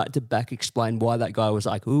 man. And then I had to back explain why that guy was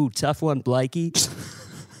like, ooh, tough one, Blakey.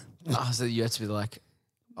 so you have to be like,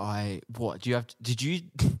 did you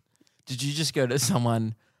just go to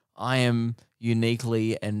someone, I am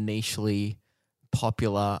uniquely and nichely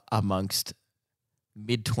popular amongst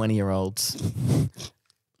mid-20-year-olds?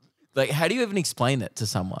 Like, how do you even explain it to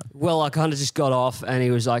someone? Well, I kind of just got off, and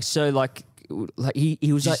he was like, so like he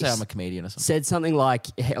was Did you like, say I'm a comedian or something? said something like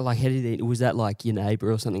was that like your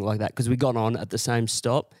neighbour or something like that? Because we got on at the same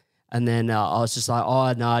stop, and then I was just like,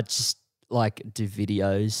 oh no, I just like do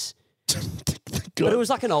videos. But it was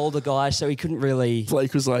like an older guy, so he couldn't really.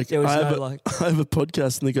 Blake was like, There was I have no, a- like- I have a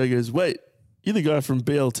podcast, and the guy goes, wait, you're the guy from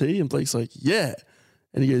BLT? And Blake's like, yeah.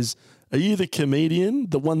 And he goes, are you the comedian,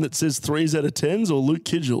 the one that says 3s out of 10s, or Luke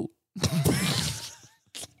Kidgel?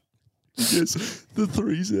 He goes, the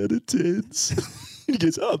 3s out of 10s. He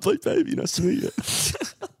goes, oh, Blake Baby, nice to meet you.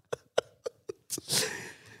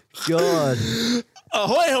 God.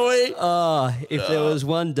 Ahoy, hoy. If there was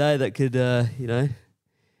one day that could,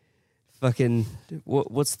 fucking,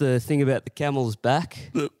 what's the thing about the camel's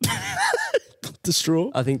back? The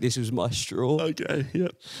straw. I think this was my straw. Okay, yeah.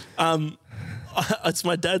 It's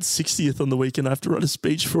my dad's 60th on the weekend. I have to write a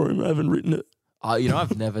speech for him. I haven't written it.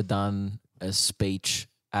 I've never done a speech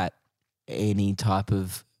at any type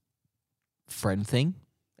of friend thing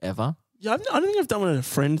ever. Yeah, I don't think I've done one at a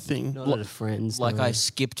friend thing. Not at a friend's. Like no. I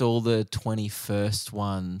skipped all the 21st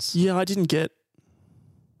ones. Yeah, I didn't get.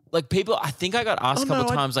 Like people, I think I got asked a couple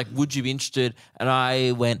no, times, like, would you be interested? And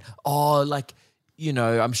I went, oh, like,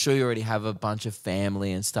 I'm sure you already have a bunch of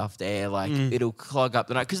family and stuff there. Like, it'll clog up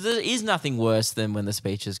the night. Because there is nothing worse than when the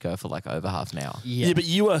speeches go for like over half an hour. Yeah, but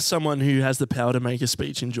you are someone who has the power to make a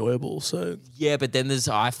speech enjoyable. So Yeah, but then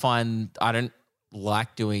I find I don't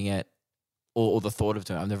like doing it or the thought of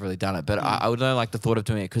doing it. I've never really done it. But I would only like the thought of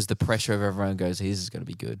doing it because the pressure of everyone goes, his is going to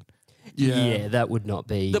be good. Yeah, that would not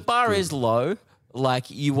be. The bar good. is low.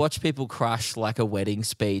 Like you watch people crush like a wedding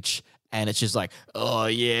speech, and it's just like, oh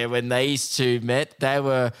yeah, when these two met, they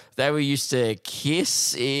were used to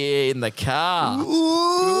kiss in the car.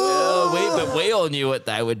 But we all knew what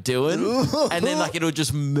they were doing, and then like it'll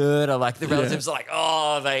just murder. Like the relatives are like,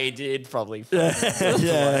 oh, they did probably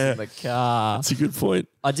yeah, in the car. that's a good point.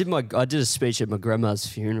 I did a speech at my grandma's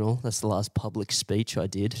funeral. That's the last public speech I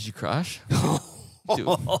did. Did you crush?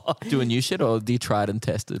 Doing new shit, or do you try it and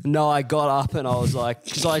test it? No, I got up and I was like,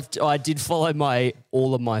 because I did follow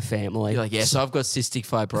all of my family. You're like, yeah, so I've got cystic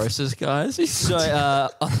fibrosis, guys. So I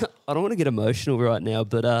don't want to get emotional right now,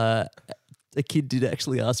 but a kid did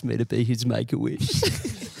actually ask me to be his Make-A-Wish.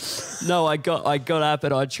 No, I got up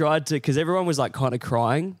and I tried to, because everyone was like kind of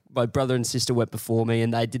crying. My brother and sister went before me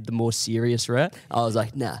and they did the more serious route. I was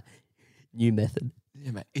like, nah, new method.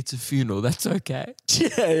 Yeah, mate, it's a funeral. That's okay.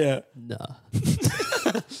 Yeah. Nah.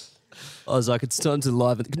 I was like, it's time to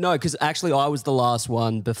liven. No, because actually I was the last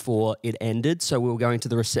one before it ended. So we were going to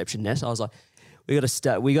the reception desk. I was like, we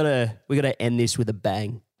got to end this with a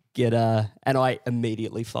bang. And I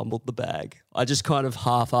immediately fumbled the bag. I just kind of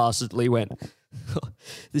half-assedly went,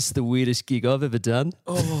 this is the weirdest gig I've ever done.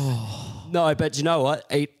 Oh. No, but you know what?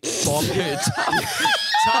 It bombed it.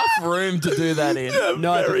 Tough room to do that in. Yeah,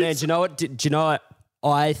 No, but man, do you know what? Do you know what?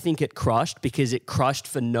 I think it crushed because it crushed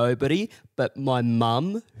for nobody but my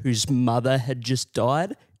mum, whose mother had just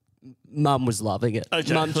died. Mum was loving it.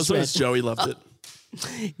 Okay, Mum as just long went, as Joey loved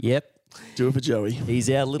it. yep, Do it for Joey. he's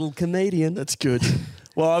our little comedian. That's good.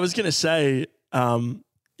 Well, I was going to say, I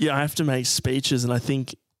have to make speeches, and I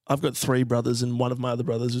think I've got 3 brothers, and one of my other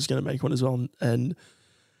brothers was going to make one as well.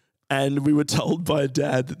 And we were told by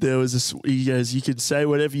Dad that there was he goes, you could say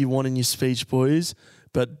whatever you want in your speech, boys,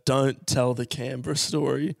 but don't tell the Canberra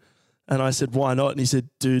story. And I said, why not? And he said,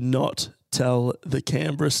 do not tell the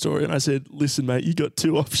Canberra story. And I said, listen, mate, you got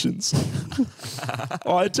 2 options.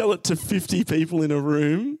 I tell it to 50 people in a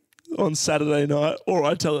room on Saturday night, or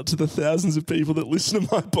I tell it to the thousands of people that listen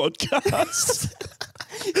to my podcast.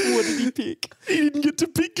 What did he pick? He didn't get to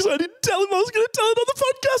pick because I didn't tell him I was going to tell it on the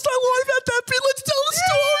podcast. I lied about that bit. Let's tell the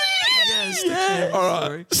story. Yes. All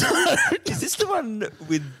right. Is this the one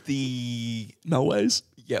with the... Melways.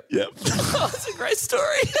 Yep. That's a great story.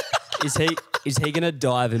 Is he going to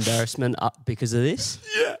die of embarrassment up because of this?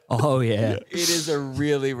 Yeah. Oh, yeah. It is a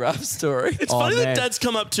really rough story. It's Oh, funny man. that Dad's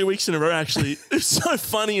come up 2 weeks in a row, actually. It's so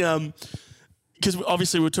funny because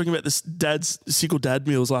obviously we were talking about this single dad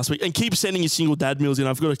meals last week, and keep sending your single dad meals in.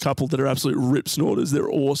 I've got a couple that are absolute rip snorters. They're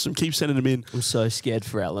awesome. Keep sending them in. I'm so scared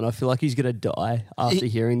for Alan. I feel like he's going to die after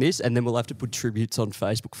hearing this, and then we'll have to put tributes on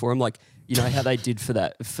Facebook for him. Like, you know how they did for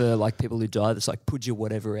like people who died? It's like, put your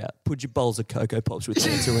whatever out. Put your bowls of Cocoa Pops with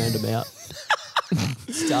hands around them out.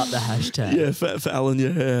 Start the hashtag. Yeah, for Alan,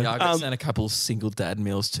 yeah. Yeah, I got sent a couple single dad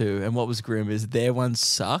meals too, and what was grim is their one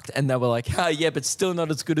sucked, and they were like, "Oh yeah, but still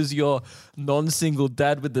not as good as your non-single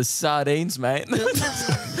dad with the sardines, mate."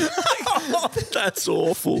 That's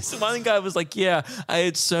awful. So one guy was like, "Yeah, I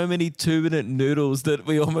ate so many 2-minute noodles that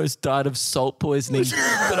we almost died of salt poisoning,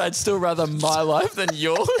 but I'd still rather my life than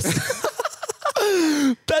yours."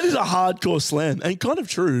 That is a hardcore slam, and kind of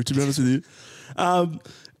true, to be honest with you.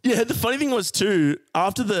 Yeah, the funny thing was too,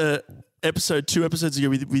 after the episode 2 episodes ago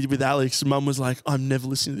with Alex, Mum was like, I'm never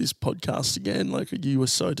listening to this podcast again. Like, you were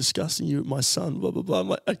so disgusting, you were my son, blah, blah, blah. I'm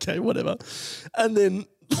like, okay, whatever. And then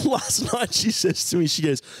last night she says to me, she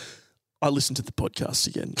goes, I listened to the podcast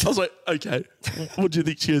again. I was like, okay, what do you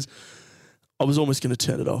think? She goes, I was almost going to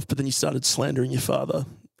turn it off, but then you started slandering your father,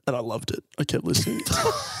 and I loved it. I kept listening.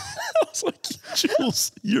 I was like,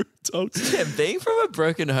 Jules, you're a dog. Yeah, being from a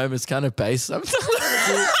broken home is kind of base sometimes.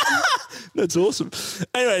 That's awesome.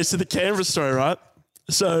 Anyway, so the Canberra story, right?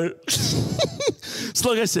 So,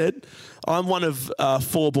 like I said, I'm one of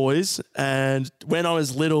 4 boys, and when I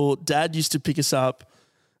was little, Dad used to pick us up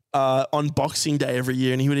on Boxing Day every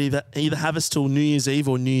year, and he would either have us till New Year's Eve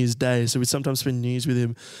or New Year's Day. So we'd sometimes spend New Year's with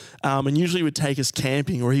him, and usually would take us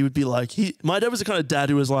camping, or he would be like, my dad was the kind of dad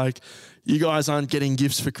who was like, you guys aren't getting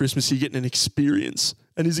gifts for Christmas, you're getting an experience.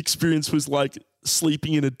 And his experience was like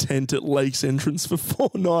sleeping in a tent at Lake's entrance for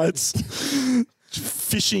 4 nights,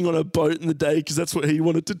 fishing on a boat in the day because that's what he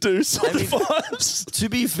wanted to do. So vibes. To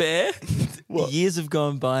be fair, years have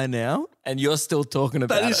gone by now, and you're still talking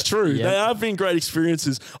about it. That is true. Yeah. They have been great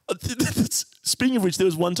experiences. Speaking of which, there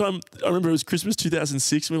was one time, I remember it was Christmas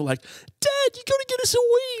 2006, and we were like, Dad, you got to get us a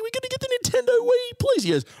Wii. We got to get the Nintendo Wii, please.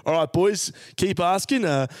 He goes, all right, boys, keep asking.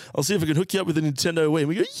 I'll see if I can hook you up with a Nintendo Wii. And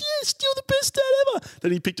we go, yes, you're the best dad ever.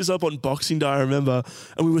 Then he picked us up on Boxing Day, I remember,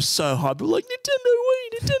 and we were so hyped. We were like, Nintendo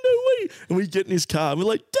Wii. And we get in his car, and we're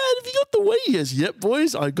like, Dad, have you got the Wii? He goes, yep,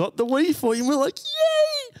 boys, I got the Wii for you. And we're like,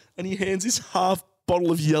 yay. And he hands this half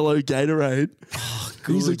bottle of yellow Gatorade. Oh,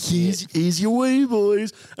 good. He's like, here's your Wii,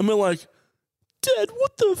 boys. And we're like, Dad,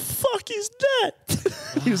 what the fuck is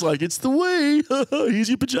that? He was like, it's the Wii. Here's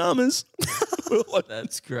your pajamas. We're like,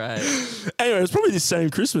 That's great. anyway, it was probably the same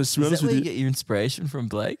Christmas, to be Is honest that with where you. you get your inspiration from,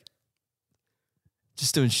 Blake?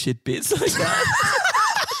 Just doing shit bits like that?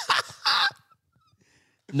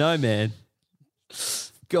 No, man.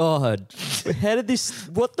 God. How did this...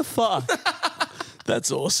 What the fuck?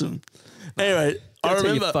 That's awesome. Anyway, I Tell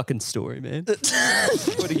remember your fucking story, man. Want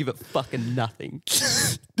to give it fucking nothing.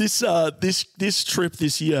 this trip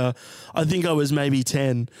this year, I think I was maybe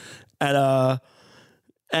 10, and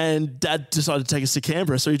And Dad decided to take us to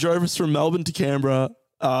Canberra. So he drove us from Melbourne to Canberra.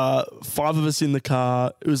 5 of us in the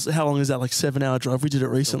car. It was, how long is that? Like 7-hour drive. We did it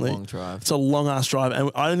recently. It's a long drive. It's a long ass drive.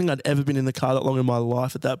 And I don't think I'd ever been in the car that long in my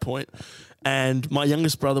life at that point. And my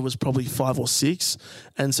youngest brother was probably 5 or 6.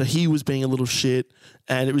 And so he was being a little shit.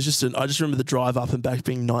 And it was just, I just remember the drive up and back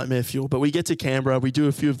being nightmare fuel. But we get to Canberra. We do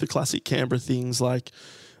a few of the classic Canberra things like,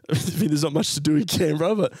 I mean, there's not much to do in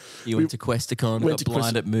Canberra, but You went to Questacon, got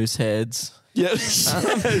blind at Mooseheads. yeah,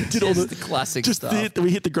 did all the classic stuff.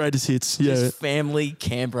 We hit the greatest hits. Yeah, Just family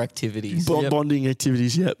Canberra activities. bonding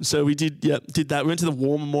activities. Yeah, so we did that. We went to the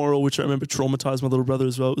War Memorial, which I remember traumatized my little brother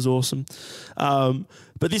as well. It was awesome.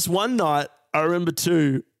 But this one night, I remember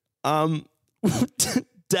too.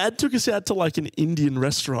 Dad took us out to like an Indian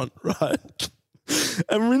restaurant, right?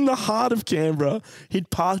 And we're in the heart of Canberra. He'd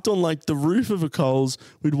parked on like the roof of a Coles.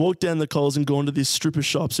 We'd walked down the Coles and gone to this strip of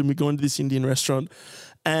shops, and we'd gone to this Indian restaurant.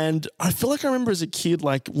 And I feel like I remember as a kid,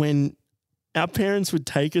 like when our parents would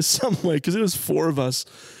take us somewhere, because it was 4 of us,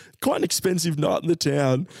 quite an expensive night in the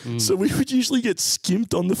town. So we would usually get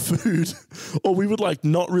skimped on the food, or we would like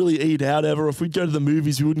not really eat out ever. If we'd go to the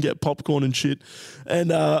movies, we wouldn't get popcorn and shit.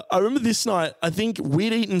 And I remember this night, I think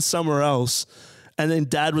we'd eaten somewhere else. And then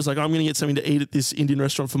Dad was like, I'm going to get something to eat at this Indian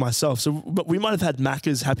restaurant for myself. So, but we might have had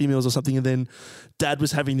Macca's, Happy Meals or something. And then Dad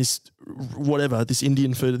was having this, this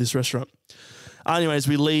Indian food at this restaurant. Anyways,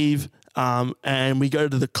 we leave and we go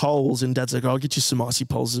to the Coles, and Dad's like, I'll get you some icy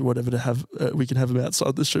poles or whatever to have. We can have them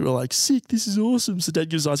outside the street. We're like, sick, this is awesome. So Dad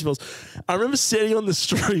gives us icy poles. I remember standing on the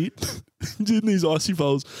street doing these icy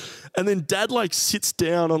poles, and then Dad like sits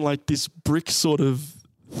down on like this brick sort of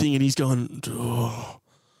thing, and he's going, oh.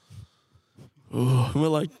 And we're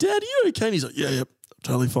like, Dad, are you okay? And he's like, yep,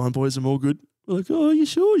 totally fine, boys. I'm all good. We're like, oh, are you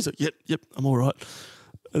sure? He's like, yep, I'm all right.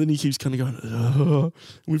 And then he keeps kind of going, oh.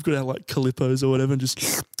 We've got our like calippos or whatever, and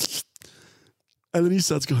just, and then he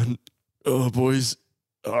starts going, oh, boys,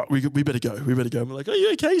 we better go. We better go. And we're like, are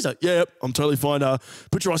you okay? He's like, yep, I'm totally fine.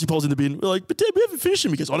 Put your icy poles in the bin. We're like, but Dad, we haven't finished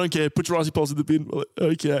him. He goes, I don't care. Put your icy poles in the bin. We're like,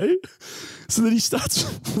 okay. So then he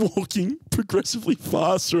starts walking progressively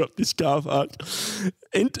faster up this car park.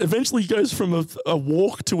 And eventually he goes from a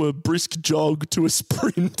walk to a brisk jog to a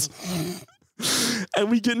sprint.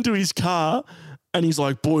 And we get into his car, and he's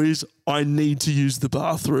like, boys, I need to use the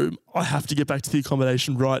bathroom. I have to get back to the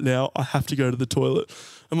accommodation right now. I have to go to the toilet.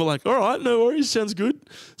 And we're like, all right, no worries, sounds good.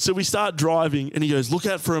 So we start driving, and he goes, look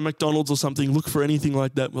out for a McDonald's or something. Look for anything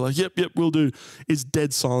like that. We're like, yep, we'll do. It's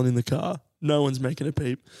dead silent in the car. No one's making a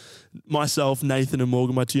peep. Myself, Nathan, and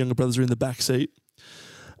Morgan, my 2 younger brothers, are in the back seat.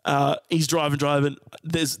 He's driving.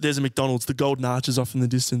 There's a McDonald's. The Golden Arch is off in the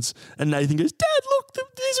distance. And Nathan goes, Dad, look,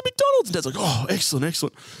 there's a McDonald's. And Dad's like, oh, excellent.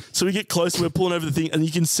 So we get close, and we're pulling over the thing, and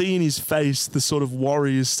you can see in his face the sort of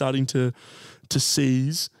worry is starting to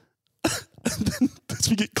seize. And then as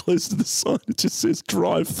we get close to the sign, it just says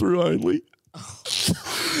drive-through only.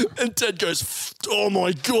 And Dad goes, oh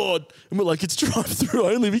my God. And we're like, it's drive-through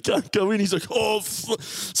only. We can't go in. He's like, oh.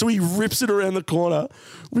 So he rips it around the corner.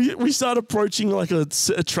 We start approaching like a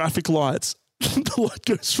traffic lights. The light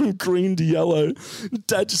goes from green to yellow.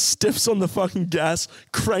 Dad just steps on the fucking gas,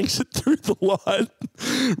 cranks it through the light,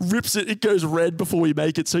 rips it. It goes red before we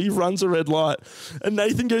make it. So he runs a red light. And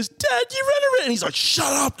Nathan goes, Dad, you ran a red. And he's like, shut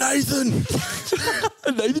up, Nathan.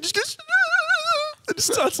 And Nathan just goes, and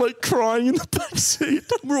starts like crying in the back seat.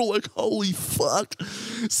 We're all like, holy fuck.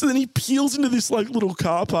 So then he peels into this like little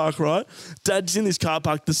car park, right? Dad's in this car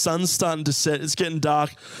park. The sun's starting to set. It's getting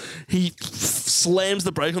dark. He slams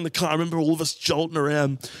the brake on the car. I remember all of us jolting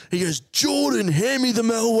around. He goes, Jordan, hand me the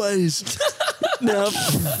Melways. Now,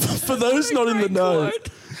 for those not in the know,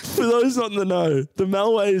 the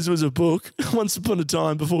Melways was a book once upon a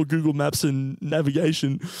time before Google Maps and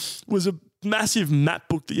navigation, was a massive map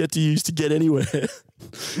book that you had to use to get anywhere.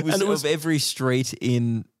 It was of every street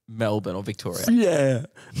in Melbourne or Victoria. Yeah.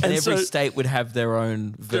 And every state would have their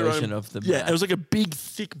own version of the map. Yeah, it was like a big,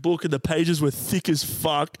 thick book, and the pages were thick as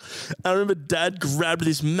fuck. And I remember Dad grabbed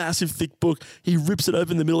this massive, thick book. He rips it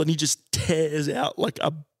open in the middle, and he just tears out like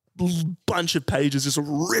a bunch of pages, just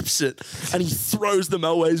rips it, and he throws the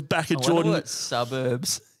Melways back at Jordan. What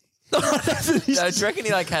suburbs? Do you reckon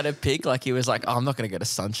he like had a pick? Like he was like, oh, I'm not going to go to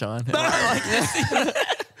Sunshine. Could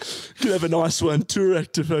have a nice one.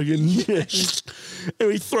 Turek to fucking, yeah.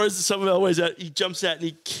 And he throws the summer Melways out. He jumps out and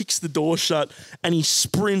he kicks the door shut, and he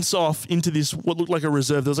sprints off into this, what looked like a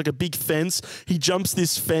reserve. There was like a big fence. He jumps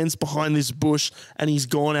this fence behind this bush, and he's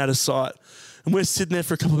gone out of sight. And we're sitting there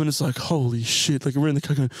for a couple of minutes like, holy shit. Like we're in the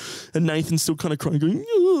car going, and Nathan's still kind of crying going,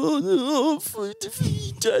 oh,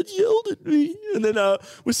 Dad yelled at me. And then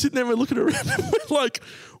we're sitting there and we're looking around and we're like,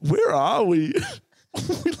 where are we?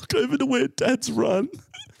 We look over to where Dad's run.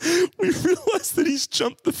 we realised that he's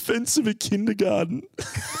jumped the fence of a kindergarten.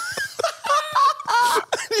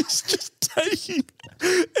 And he's just taking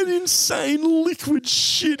an insane liquid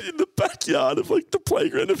shit in the backyard of like the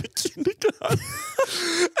playground of a kindergarten.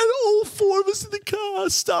 And all four of us in the car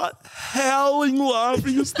start howling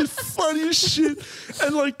laughing. It's the funniest shit.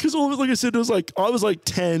 And like, because all of it, like I said, it was like, I was like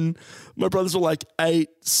 10, my brothers were like 8,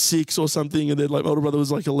 6 or something, and then like my older brother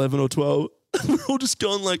was like 11 or 12. And we're all just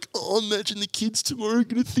going like, oh, imagine the kids tomorrow are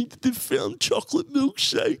going to think that they've found chocolate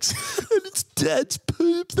milkshakes and it's dad's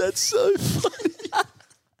poop. That's so funny.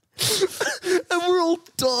 And we're all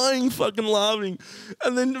dying fucking laughing.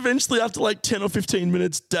 And then eventually after like 10 or 15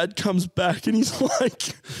 minutes, dad comes back and he's like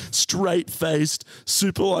straight-faced,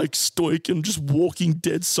 super like stoic and just walking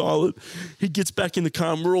dead silent. He gets back in the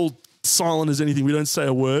car and we're all silent as anything. We don't say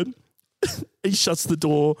a word. He shuts the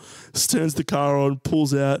door, turns the car on,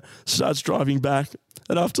 pulls out, starts driving back.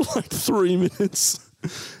 And after like 3 minutes,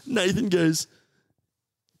 Nathan goes,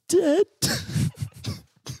 Dad,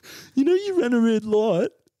 you know you ran a red light?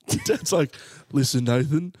 Dad's like, listen,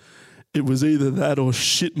 Nathan, it was either that or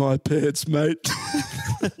shit my pants, mate.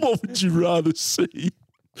 What would you rather see?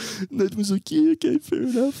 Nathan was like, yeah, okay, fair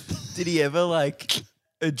enough. Did he ever like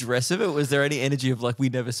address of it? Was there any energy of like, we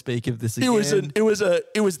never speak of this again? That's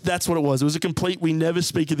what it was. It was a complete, we never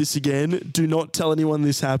speak of this again. Do not tell anyone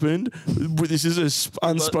this happened. This is an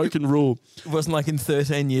unspoken rule. It wasn't like in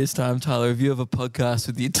 13 years' time, Tyler, if you have a podcast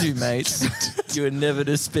with your two mates, you were never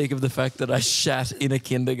to speak of the fact that I shat in a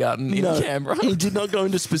kindergarten in Canberra. He did not go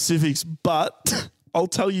into specifics, but I'll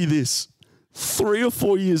tell you this. 3 or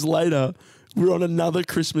 4 years later, we're on another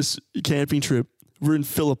Christmas camping trip. We're in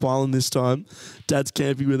Phillip Island this time. Dad's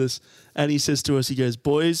camping with us. And he says to us, he goes,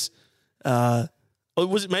 boys,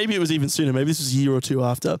 maybe it was even sooner. Maybe this was a year or two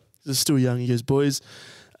after. He's still young. He goes, boys,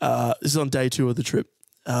 this is on day 2 of the trip.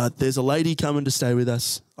 There's a lady coming to stay with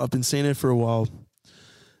us. I've been seeing her for a while.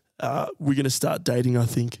 We're going to start dating, I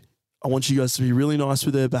think. I want you guys to be really nice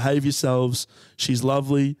with her. Behave yourselves. She's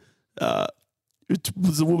lovely. It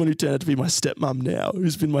was a woman who turned out to be my stepmom now,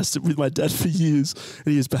 who's been with my dad for years. And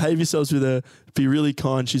he goes, behave yourselves with her, be really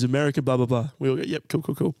kind. She's American, blah, blah, blah. We all go, yep,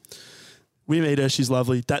 cool. We meet her. She's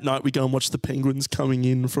lovely. That night we go and watch the penguins coming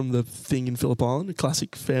in from the thing in Phillip Island, a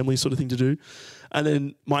classic family sort of thing to do. And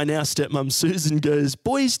then my now stepmom, Susan, goes,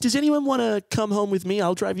 boys, does anyone want to come home with me?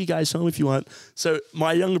 I'll drive you guys home if you want. So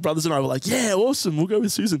my younger brothers and I were like, yeah, awesome. We'll go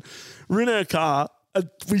with Susan. We're in her car. And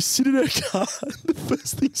we sit in her car, and the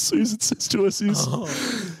first thing Susan says to us is,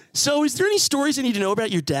 so is there any stories I need to know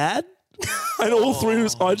about your dad? And all three of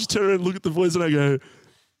us, I just turn around and look at the boys and I go,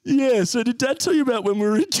 yeah, so did Dad tell you about when we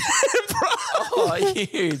were in Canberra? Oh,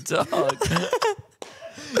 you dog.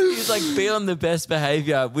 He's like, be on the best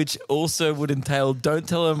behaviour, which also would entail, don't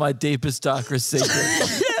tell her my deepest, darkest secret.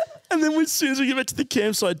 Yeah. And then as soon as we get back to the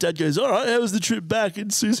campsite, Dad goes, all right, how was the trip back?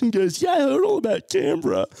 And Susan goes, yeah, I heard all about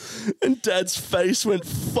Canberra. And Dad's face went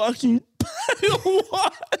fucking pale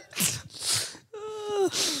white.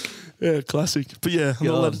 Yeah, classic. But yeah,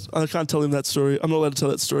 I can't tell him that story. I'm not allowed to tell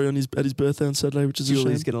that story at his birthday on Saturday, which is a shame.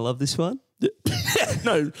 Julie's going to love this one. Yeah.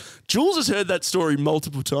 No, Jules has heard that story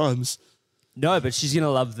multiple times. No, but she's going to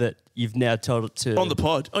love that you've now told it to... On the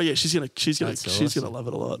pod. Oh, yeah, she's gonna love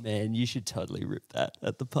it a lot. Man, you should totally rip that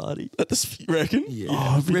at the party. You reckon? Yeah.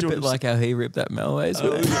 Oh, rip it like how he ripped that Melways.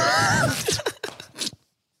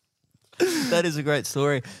 That is a great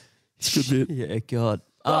story. It's a good bit. Yeah, God.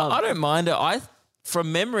 I don't mind it.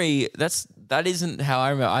 From memory, that isn't how I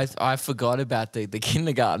remember. I forgot about the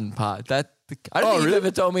kindergarten part. I don't think you've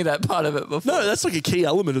ever told me that part of it before. No, that's like a key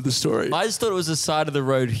element of the story. I just thought it was a side of the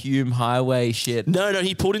road Hume Highway shit. No,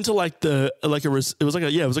 he pulled into it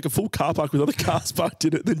was like a full car park with other cars parked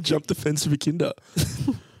in it, then jumped the fence of a kinder.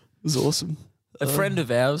 It was awesome. A friend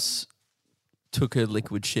of ours took her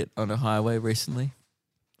liquid shit on a highway recently.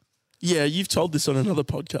 Yeah, you've told this on another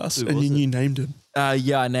podcast, and you named him.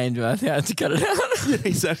 Yeah, I named him. I think I had to cut it out. Yeah,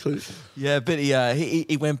 exactly. Yeah, but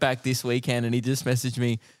he went back this weekend, and he just messaged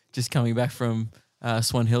me. Just coming back from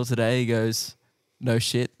Swan Hill today, he goes, no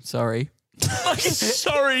shit, sorry.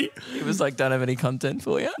 Sorry. He was like, don't have any content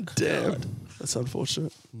for you. Damn. That's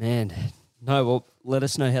unfortunate. Man. No, well, let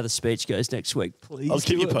us know how the speech goes next week, please. I'll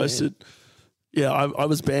keep you posted. Man. Yeah, I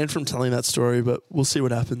was banned from telling that story, but we'll see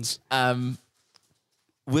what happens.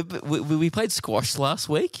 We played squash last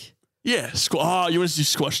week. Yeah. You want to do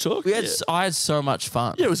squash talk? I had so much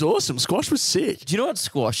fun. Yeah, it was awesome. Squash was sick. Do you know what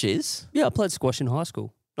squash is? Yeah, I played squash in high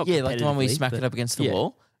school. Not like the one where you smack it up against the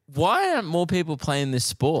wall. Why aren't more people playing this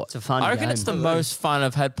sport? It's a fun I reckon game. It's the most fun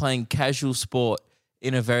I've had playing casual sport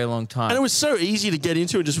in a very long time. And it was so easy to get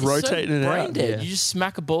into and just rotate in and out. Yeah. You just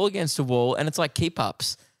smack a ball against a wall and it's like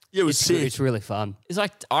keep-ups. Yeah, it was sick. It's really fun. It's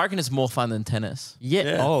like, I reckon it's more fun than tennis. Yeah.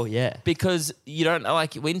 Yeah. Oh, yeah. Because you don't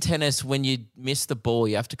like in tennis, when you miss the ball,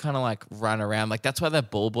 you have to kind of like run around. Like that's why they're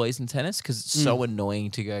ball boys in tennis, because it's so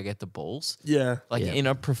annoying to go get the balls. Yeah. Like Yeah. in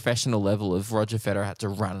a professional level, if Roger Federer had to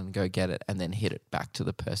run and go get it and then hit it back to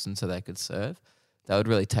the person so they could serve, that would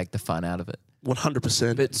really take the fun out of it.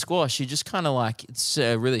 100%. But squash, you just kind of like, it's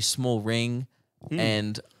a really small ring,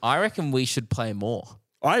 and I reckon we should play more.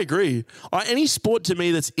 I agree. Any sport to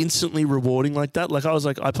me that's instantly rewarding like that, like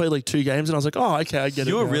I played like 2 games and I was like, oh, okay, I get it.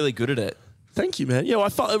 You were now. really good at it. Thank you, man. Yeah, I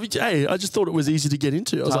just thought it was easy to get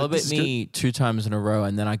into. I was Tyler like, this beat is me 2 times in a row,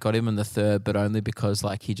 and then I got him in the third, but only because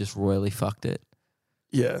like he just royally fucked it.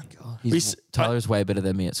 good. Yeah. Tyler's way better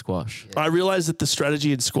than me at squash. I realized that the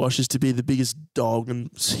strategy in squash is to be the biggest dog and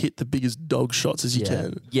hit the biggest dog shots as you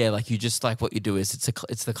can. Yeah, like you just like what you do is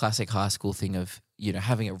it's the classic high school thing of, you know,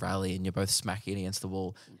 having a rally and you're both smacking against the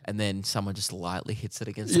wall, and then someone just lightly hits it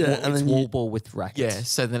against the Yeah, wall. and It's then wall ball with rackets. Yeah,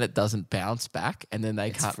 so then it doesn't bounce back, and then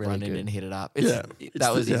they can't really run in good. and hit it up. Yeah.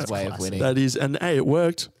 That was his It's way of classic. winning. That is, and hey, it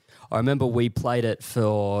worked. I remember we played it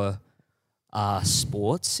for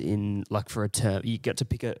sports in like for a term. You get to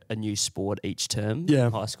pick a new sport each term Yeah.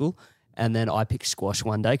 in high school. And then I picked squash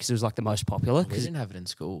one day because it was like the most popular. We didn't have it in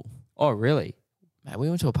school. Oh, really? Man, we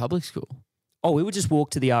went to a public school. Oh, we would just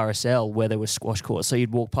walk to the RSL where there was squash courts. So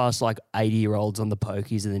you'd walk past like 80-year-olds on the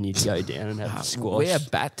pokies and then you'd go down and have squash. We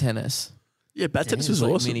had bat tennis. Yeah, bat tennis It was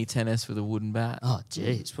like awesome. mini tennis with a wooden bat. Oh,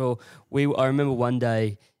 jeez. Well, I remember one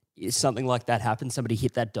day something like that happened. Somebody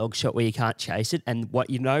hit that dog shot where you can't chase it. And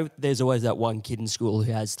there's always that one kid in school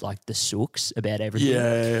who has like the sooks about everything.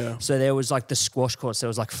 Yeah. So there was like the squash courts. There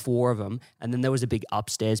was like 4 of them. And then there was a big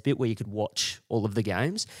upstairs bit where you could watch all of the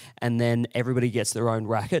games. And then everybody gets their own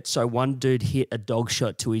racket. So one dude hit a dog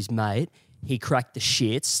shot to his mate. He cracked the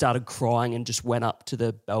shit, started crying and just went up to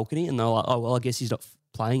the balcony. And they're like, oh, well, I guess he's not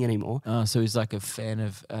playing anymore. So he's like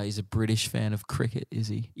he's a British fan of cricket, is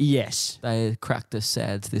he? Yes. They cracked the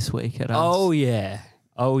sads this week at us. Oh, yeah.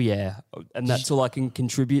 Oh, yeah. And that's all I can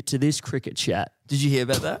contribute to this cricket chat. Did you hear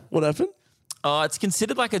about that? What happened? Oh, it's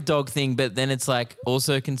considered like a dog thing, but then it's like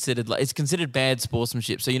also considered like it's considered bad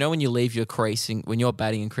sportsmanship. So you know when you leave your crease, when you're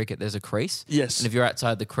batting in cricket, there's a crease. Yes. And if you're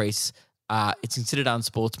outside the crease, it's considered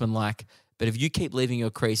unsportsmanlike. But if you keep leaving your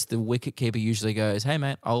crease, the wicket keeper usually goes, "Hey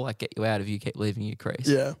mate, I'll like get you out if you keep leaving your crease."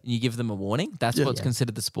 Yeah. And you give them a warning. That's Yeah. what's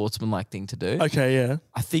considered the sportsmanlike thing to do. Okay, yeah.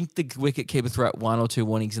 I think the wicket keeper threw out 1 or 2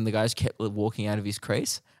 warnings, and the guys kept walking out of his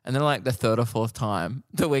crease. And then like the 3rd or 4th time,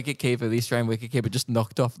 the Australian wicket keeper, just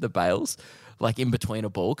knocked off the bails, like in between a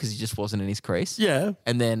ball because he just wasn't in his crease. Yeah.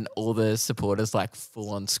 And then all the supporters like full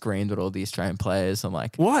on screamed at all the Australian players and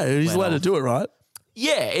like, Why? He's went allowed to off. do it, right?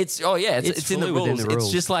 yeah, it's in the fully rules. within the It's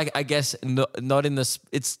rules. just like, I guess not in this.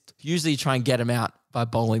 It's usually try and get him out by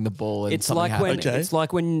bowling the ball. And It's something like when Okay. it's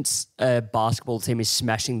like when a basketball team is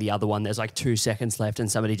smashing the other one. There's like 2 seconds left, and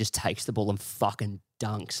somebody just takes the ball and fucking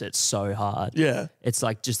dunks it so hard. Yeah. It's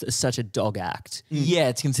like just such a dog act. Yeah,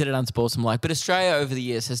 it's considered unsportsmanlike. But Australia over the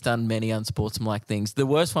years has done many unsportsmanlike things. The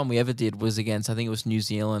worst one we ever did was against, I think it was New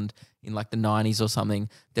Zealand in like the 90s or something.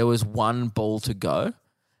 There was 1 ball to go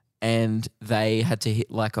and they had to hit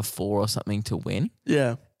like a 4 or something to win.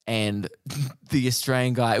 Yeah. And the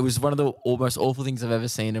Australian guy, it was one of the most awful things I've ever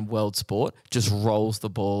seen in world sport, just rolls the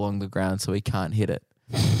ball along the ground so he can't hit it.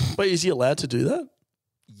 Wait, is he allowed to do that?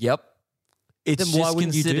 Yep. It's Then why just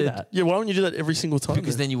wouldn't you do considered- that? Yeah, why wouldn't you do that every single time?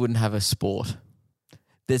 Because then you wouldn't have a sport.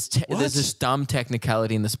 There's What? this dumb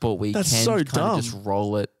technicality in the sport where you That's can so kind dumb. of just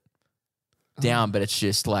roll it down, but it's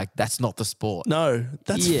just like that's not the sport. No,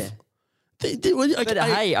 that's Yeah. But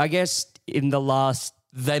hey, I guess in the last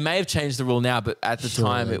They may have changed the rule now, but at the Surely,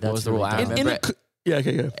 time it that's was the rule. really I dumb. remember yeah,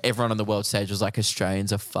 okay, go. everyone on the world stage was like,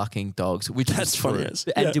 Australians are fucking dogs, which That's was funny. true. As.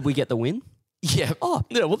 and Yeah. did we get the win? Yeah. Oh,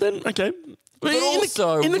 Yeah, well then, okay. But in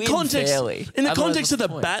also the win context, fairly. in the Otherwise, context of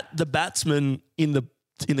what's the the point? the batsman in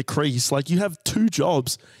the crease, like you have 2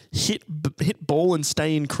 jobs: hit ball and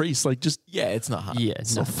stay in crease. Like just Yeah, it's not hard. yeah.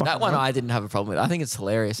 No. fucking That one hard. I didn't have a problem with. I think it's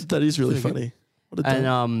hilarious. That is really funny. What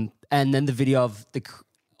a And then the video of the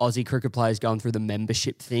Aussie cricket players going through the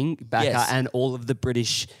membership thing back Yes. and all of the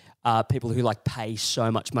British people who like pay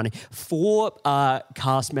so much money. 4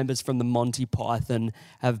 cast members from the Monty Python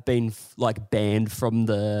have been like banned from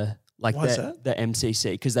the like Why is that? the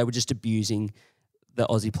MCC because they were just abusing the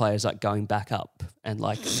Aussie players like going back up and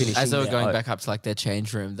like finishing. As they were their going o- back up to like their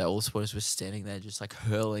change room, the all supporters were standing there just like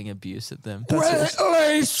hurling abuse at them. At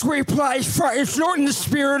least we play. It's not in the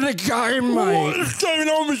spirit of the game, mate. What's going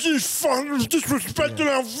on with this fucking disrespecting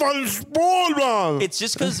our fucking sport, man? It's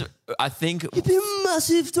just because I think You've been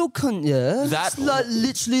massive dog cunt, yeah? That- It's like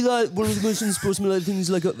literally like one of the most unsportsmanlike things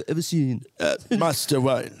like I've ever seen. Master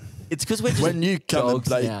Wayne, it's because we're just when you come and dogs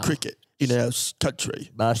play now. cricket in our country,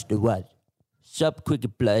 Master what? Sub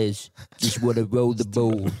cricket players just want to roll the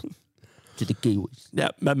ball to the Kiwis. now,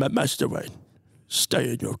 Master Wayne,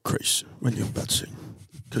 stay in your crease when you're bouncing,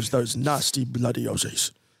 because those nasty bloody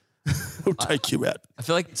Aussies will take you out. I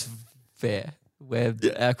feel like it's fair where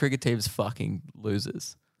our cricket team's fucking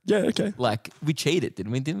losers. Yeah, okay. Like we cheated,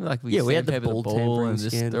 didn't we? Didn't we? Like we Yeah, we had the sandpapered ball and tampering just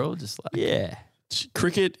scandal. they're all just like Yeah.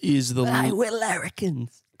 Cricket is the We're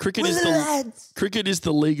larrikins. cricket is the cricket is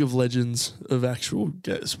the League of Legends of actual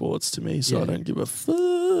sports to me. So Yeah. I don't give a fuck.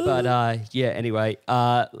 But yeah, anyway,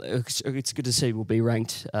 it's good to see we'll be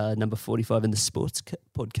ranked number 45 in the sports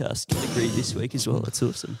podcast category this week as well. That's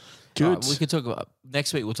awesome. Good. we could talk about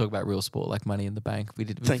next week. We'll talk about real sport like Money in the Bank. We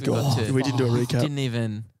Thank forgot God we didn't do a recap. Didn't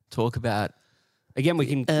even talk about Again, we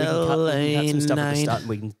can cut some stuff at the start and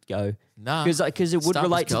we can go. nah Because it would Start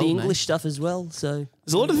relate was to the gold, mate. English stuff as well. So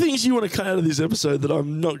There's a lot of things you want to cut out of this episode that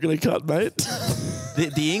I'm not going to cut, mate.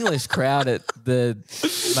 the English crowd at the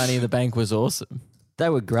Money in the Bank was awesome. they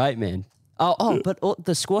were great, man. But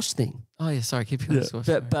the squash thing. Oh yeah, sorry, keep going.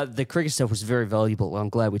 Yeah. But the cricket stuff was very valuable. I'm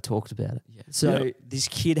glad we talked about it. Yeah. So Yeah. this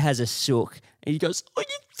kid has a sook and he goes, "Oh,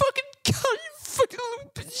 you fucking cunt, you fucking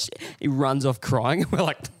little bit of shit." He runs off crying. And we're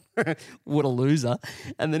like, what a loser.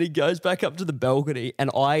 And then he goes back up to the balcony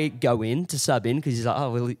and I go in to sub in because he's like,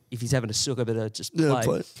 oh, well, if he's having a sook, I better just Yeah, play.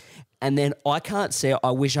 play. And then I can't see it.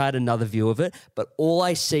 I wish I had another view of it. But all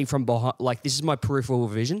I see from behind, like this is my peripheral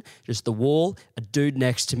vision, just the wall, a dude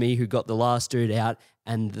next to me who got the last dude out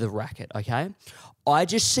and the racket, okay? I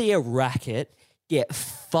just see a racket get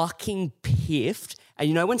fucking piffed. And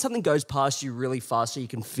you know when something goes past you really fast so you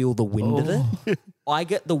can feel the wind of it? I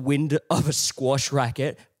get the wind of a squash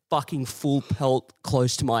racket fucking full pelt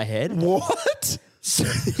close to my head. What? So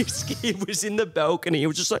this kid was in the balcony. He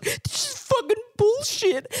was just like, this is fucking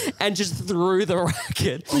bullshit. And just threw the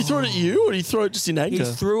racket. Did he throw it at you or did he throw it just in He anger?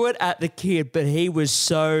 threw it at the kid, but he was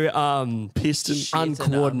so Pissed and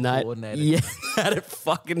uncoordinated. uncoordinated. Yeah, that it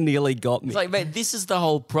fucking nearly got me. It's like, mate, this is the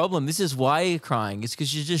whole problem. This is why you're crying. It's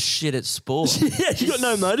because you're just shit at sport. yeah, you got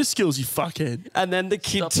no motor skills, you fuckhead. And then the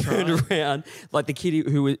kid Stop turned trying. around, like the kid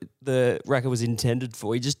who the racket was intended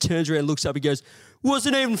for. He just turns around, looks up, he goes,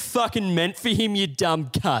 "Wasn't even fucking meant for him, you dumb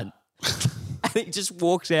cunt." And he just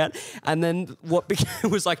walks out. And then what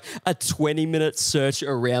became was like a 20-minute search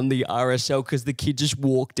around the RSL because the kid just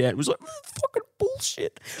walked out. It was like, fucking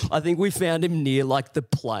bullshit. I think we found him near like the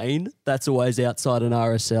plane that's always outside an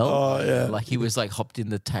RSL. Oh, yeah. Like he was like hopped in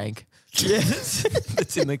the tank. Yeah,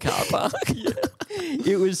 that's in the car park.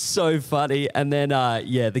 It was so funny. And then,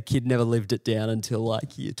 the kid never lived it down until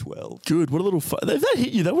like year 12. Good. What a little... if that hit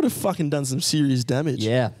you, that would have fucking done some serious damage.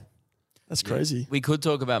 Yeah. That's crazy. We could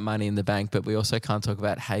talk about Money in the Bank, but we also can't talk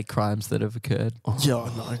about hate crimes that have occurred. Yeah,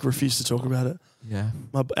 no, I refuse to talk about it. Yeah.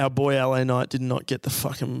 Our boy LA Knight did not get the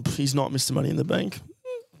fucking... He's not Mr. Money in the Bank.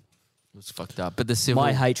 It was fucked up. But the civil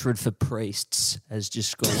My hatred for priests has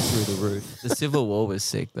just gone through the roof. the Civil War was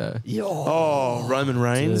sick though. Oh, Roman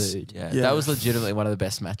Reigns. Dude. Yeah, Yeah. that was legitimately one of the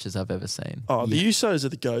best matches I've ever seen. Oh, the Usos are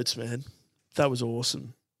the goats, man. That was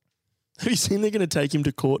awesome. Have you seen they're going to take him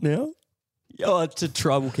to court now? Oh, to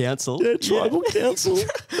tribal council. Yeah, tribal council.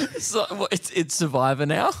 So what, it's Survivor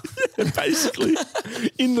now. Basically,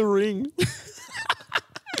 in the ring.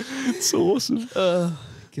 It's awesome. God.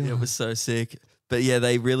 Yeah, it was so sick. But yeah,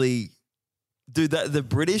 they really, dude. The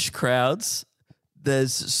British crowds,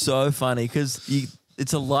 there's so funny because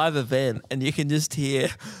it's a live event and you can just hear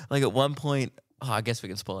like at one point. Oh, I guess we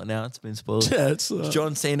can spoil it now. It's been spoiled. Yeah, it's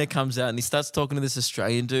John Cena comes out and he starts talking to this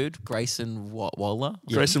Australian dude, Grayson Waller.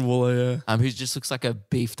 Grayson Waller. Yeah, Who just looks like a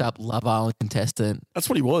beefed up Love Island contestant. that's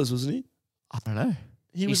what he was, wasn't he? I don't know.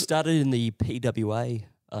 He He was. started in the PWA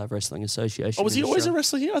Wrestling Association. Oh, was he in always a Australia.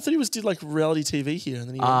 wrestler here? I thought he did like reality TV here, and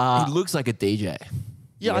then he. He looks like a DJ.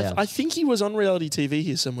 yeah. I think he was on reality TV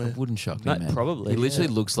here somewhere. Wouldn't shock me, No, man. probably, He literally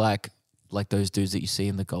yeah. looks like those dudes that you see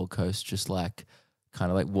in the Gold Coast, just like kind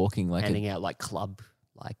of like walking like handing out like club,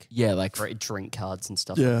 like like free drink cards and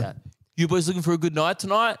stuff Yeah. like that. you boys looking for a good night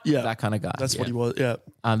tonight? Yeah. That kind of guy. That's what he was. Yeah.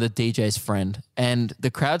 The DJ's friend. And the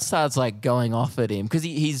crowd starts like going off at him because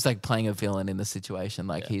he's like playing a villain in the situation.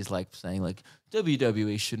 Like he's like saying like,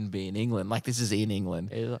 WWE shouldn't be in England. Like, this is in England.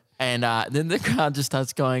 Yeah. And then the crowd just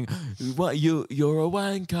starts going, "What? You're a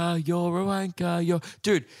wanker. You're a wanker. You're..."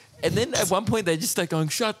 Dude. And then at one point they just start going,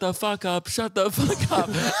 "Shut the fuck up. Shut the fuck up."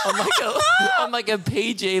 on like a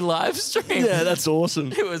PG live stream. Yeah, that's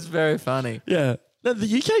awesome. It was very funny. Yeah. No, the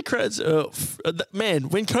UK crowds, man,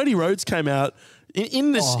 when Cody Rhodes came out,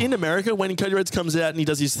 in America, when Cody Rhodes comes out and he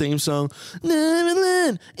does his theme song,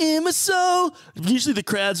 "Neverland in my soul," usually the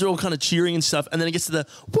crowds are all kind of cheering and stuff, and then it gets to the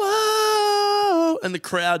 "whoa," and the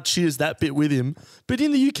crowd cheers that bit with him. But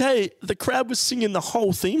in the UK, the crowd was singing the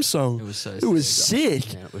whole theme song. It was so It was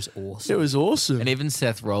sick. Yeah, it was awesome. It was awesome. And even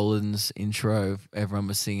Seth Rollins' intro, everyone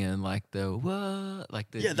was singing like the what, like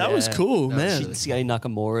the That was cool, that was man. really- Shinsuke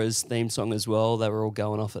Nakamura's theme song as well. They were all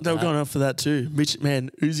going off at They were that. going up for that too.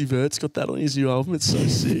 Uzi Vert's got that on his new album. It's so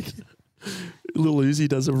sick. Lil Uzi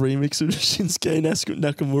does a remix of Shinsuke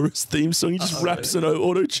Nakamura's theme song. He just raps and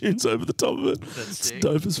auto-tunes over the top of it. That's It's sick.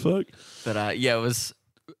 dope as fuck. But yeah, it was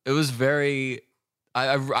very.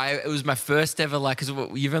 It was my first ever like,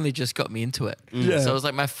 because you've only just got me into it, Yeah. so it was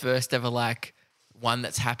like my first ever like one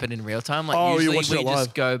that's happened in real time. Like Oh, you usually watched we it live.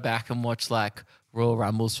 just go back and watch like Royal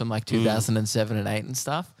Rumbles from like 2007 and 8 and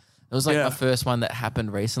stuff. It was like Yeah. my first one that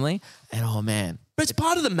happened recently, and oh man, But it's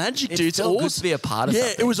part of the magic, it dude. It's felt good awesome to be a part of. Yeah,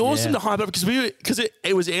 something. it was awesome Yeah. to hype up because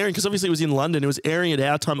it was airing, because obviously it was in London. It was airing at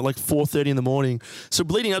our time at like 4:30 in the morning. So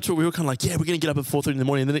bleeding up to it, we were kind of like, yeah, we're gonna get up at 4:30 in the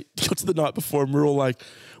morning. And then it got to the night before, and we're all like,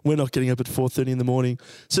 we're not getting up at 4:30 in the morning.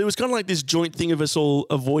 So it was kind of like this joint thing of us all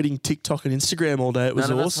avoiding TikTok and Instagram all day. It was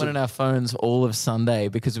None of us awesome. went on our phones all of Sunday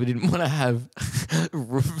because we didn't want to have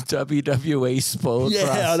WWE spoiled Yeah,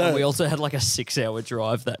 for us. I know. And we also had like a 6-hour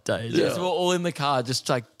drive that day. as Yeah, well. so we're all in the car just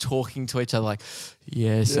like talking to each other like,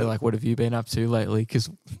 so like what have you been up to lately? Because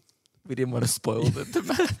we didn't want to spoil the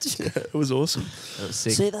match. Yeah, it was awesome. That was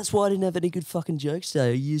sick. See, that's why I didn't have any good fucking jokes today.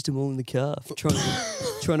 I used them all in the car for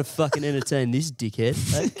trying to fucking entertain this dickhead.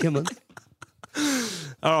 Hey, come on.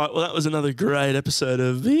 All right, well, that was another great episode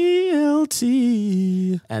of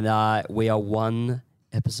VLT. And we are one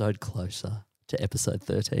episode closer to episode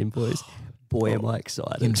 13, boys. Boy, am I You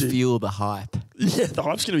can excited. feel the hype. Yeah, the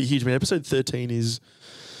hype's going to be huge, man. Episode 13 is...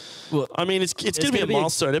 Well, I mean, it's going to be gonna a be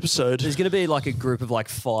milestone episode. There's going to be like a group of like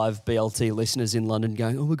 5 BLT listeners in London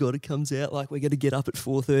going, "Oh my God, it comes out. Like, we're going to get up at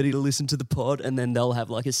 4:30 to listen to the pod." And then they'll have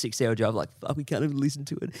like a 6-hour drive. Like, fuck, we can't even listen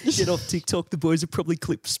to it. Get off TikTok. The boys have probably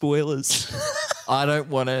clipped spoilers. I don't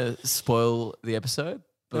want to spoil the episode,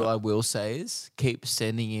 but what I will say is keep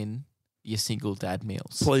sending in your single dad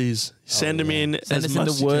meals. Please send them in. Send as us in much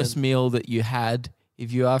as the you worst can. meal that you had.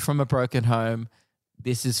 If you are from a broken home,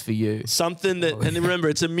 this is for you. Something that, and then remember,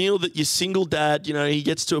 it's a meal that your single dad, he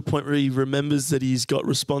gets to a point where he remembers that he's got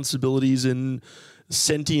responsibilities and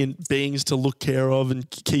sentient beings to look care of and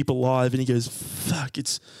keep alive. And he goes, fuck,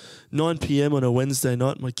 it's 9 p.m. on a Wednesday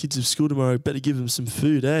night. My kids have school tomorrow. Better give them some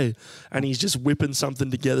food, eh? And he's just whipping something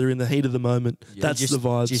together in the heat of the moment. That's the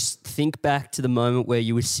vibes. Just think back to the moment where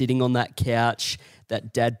you were sitting on that couch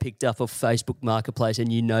that dad picked up off Facebook Marketplace,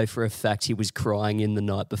 and you know for a fact he was crying in the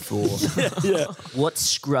night before. yeah. What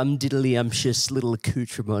scrumdiddlyumptious little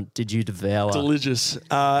accoutrement did you devour? Delicious.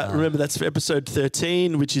 Remember, that's for episode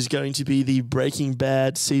 13, which is going to be the Breaking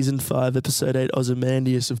Bad Season 5, Episode 8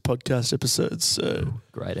 Ozymandias of podcast episodes. So,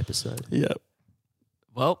 Great episode. yeah.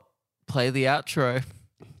 Well, play the outro.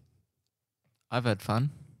 I've had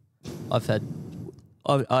fun. I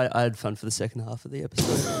had fun for the second half of the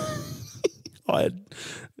episode. I had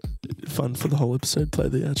fun for the whole episode. Play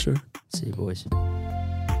the outro. See you, boys.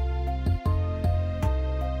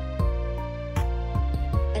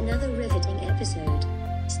 Another riveting episode.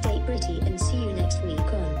 Stay pretty and see you next week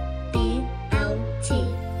on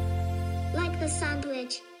BLT. Like the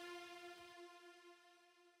sandwich.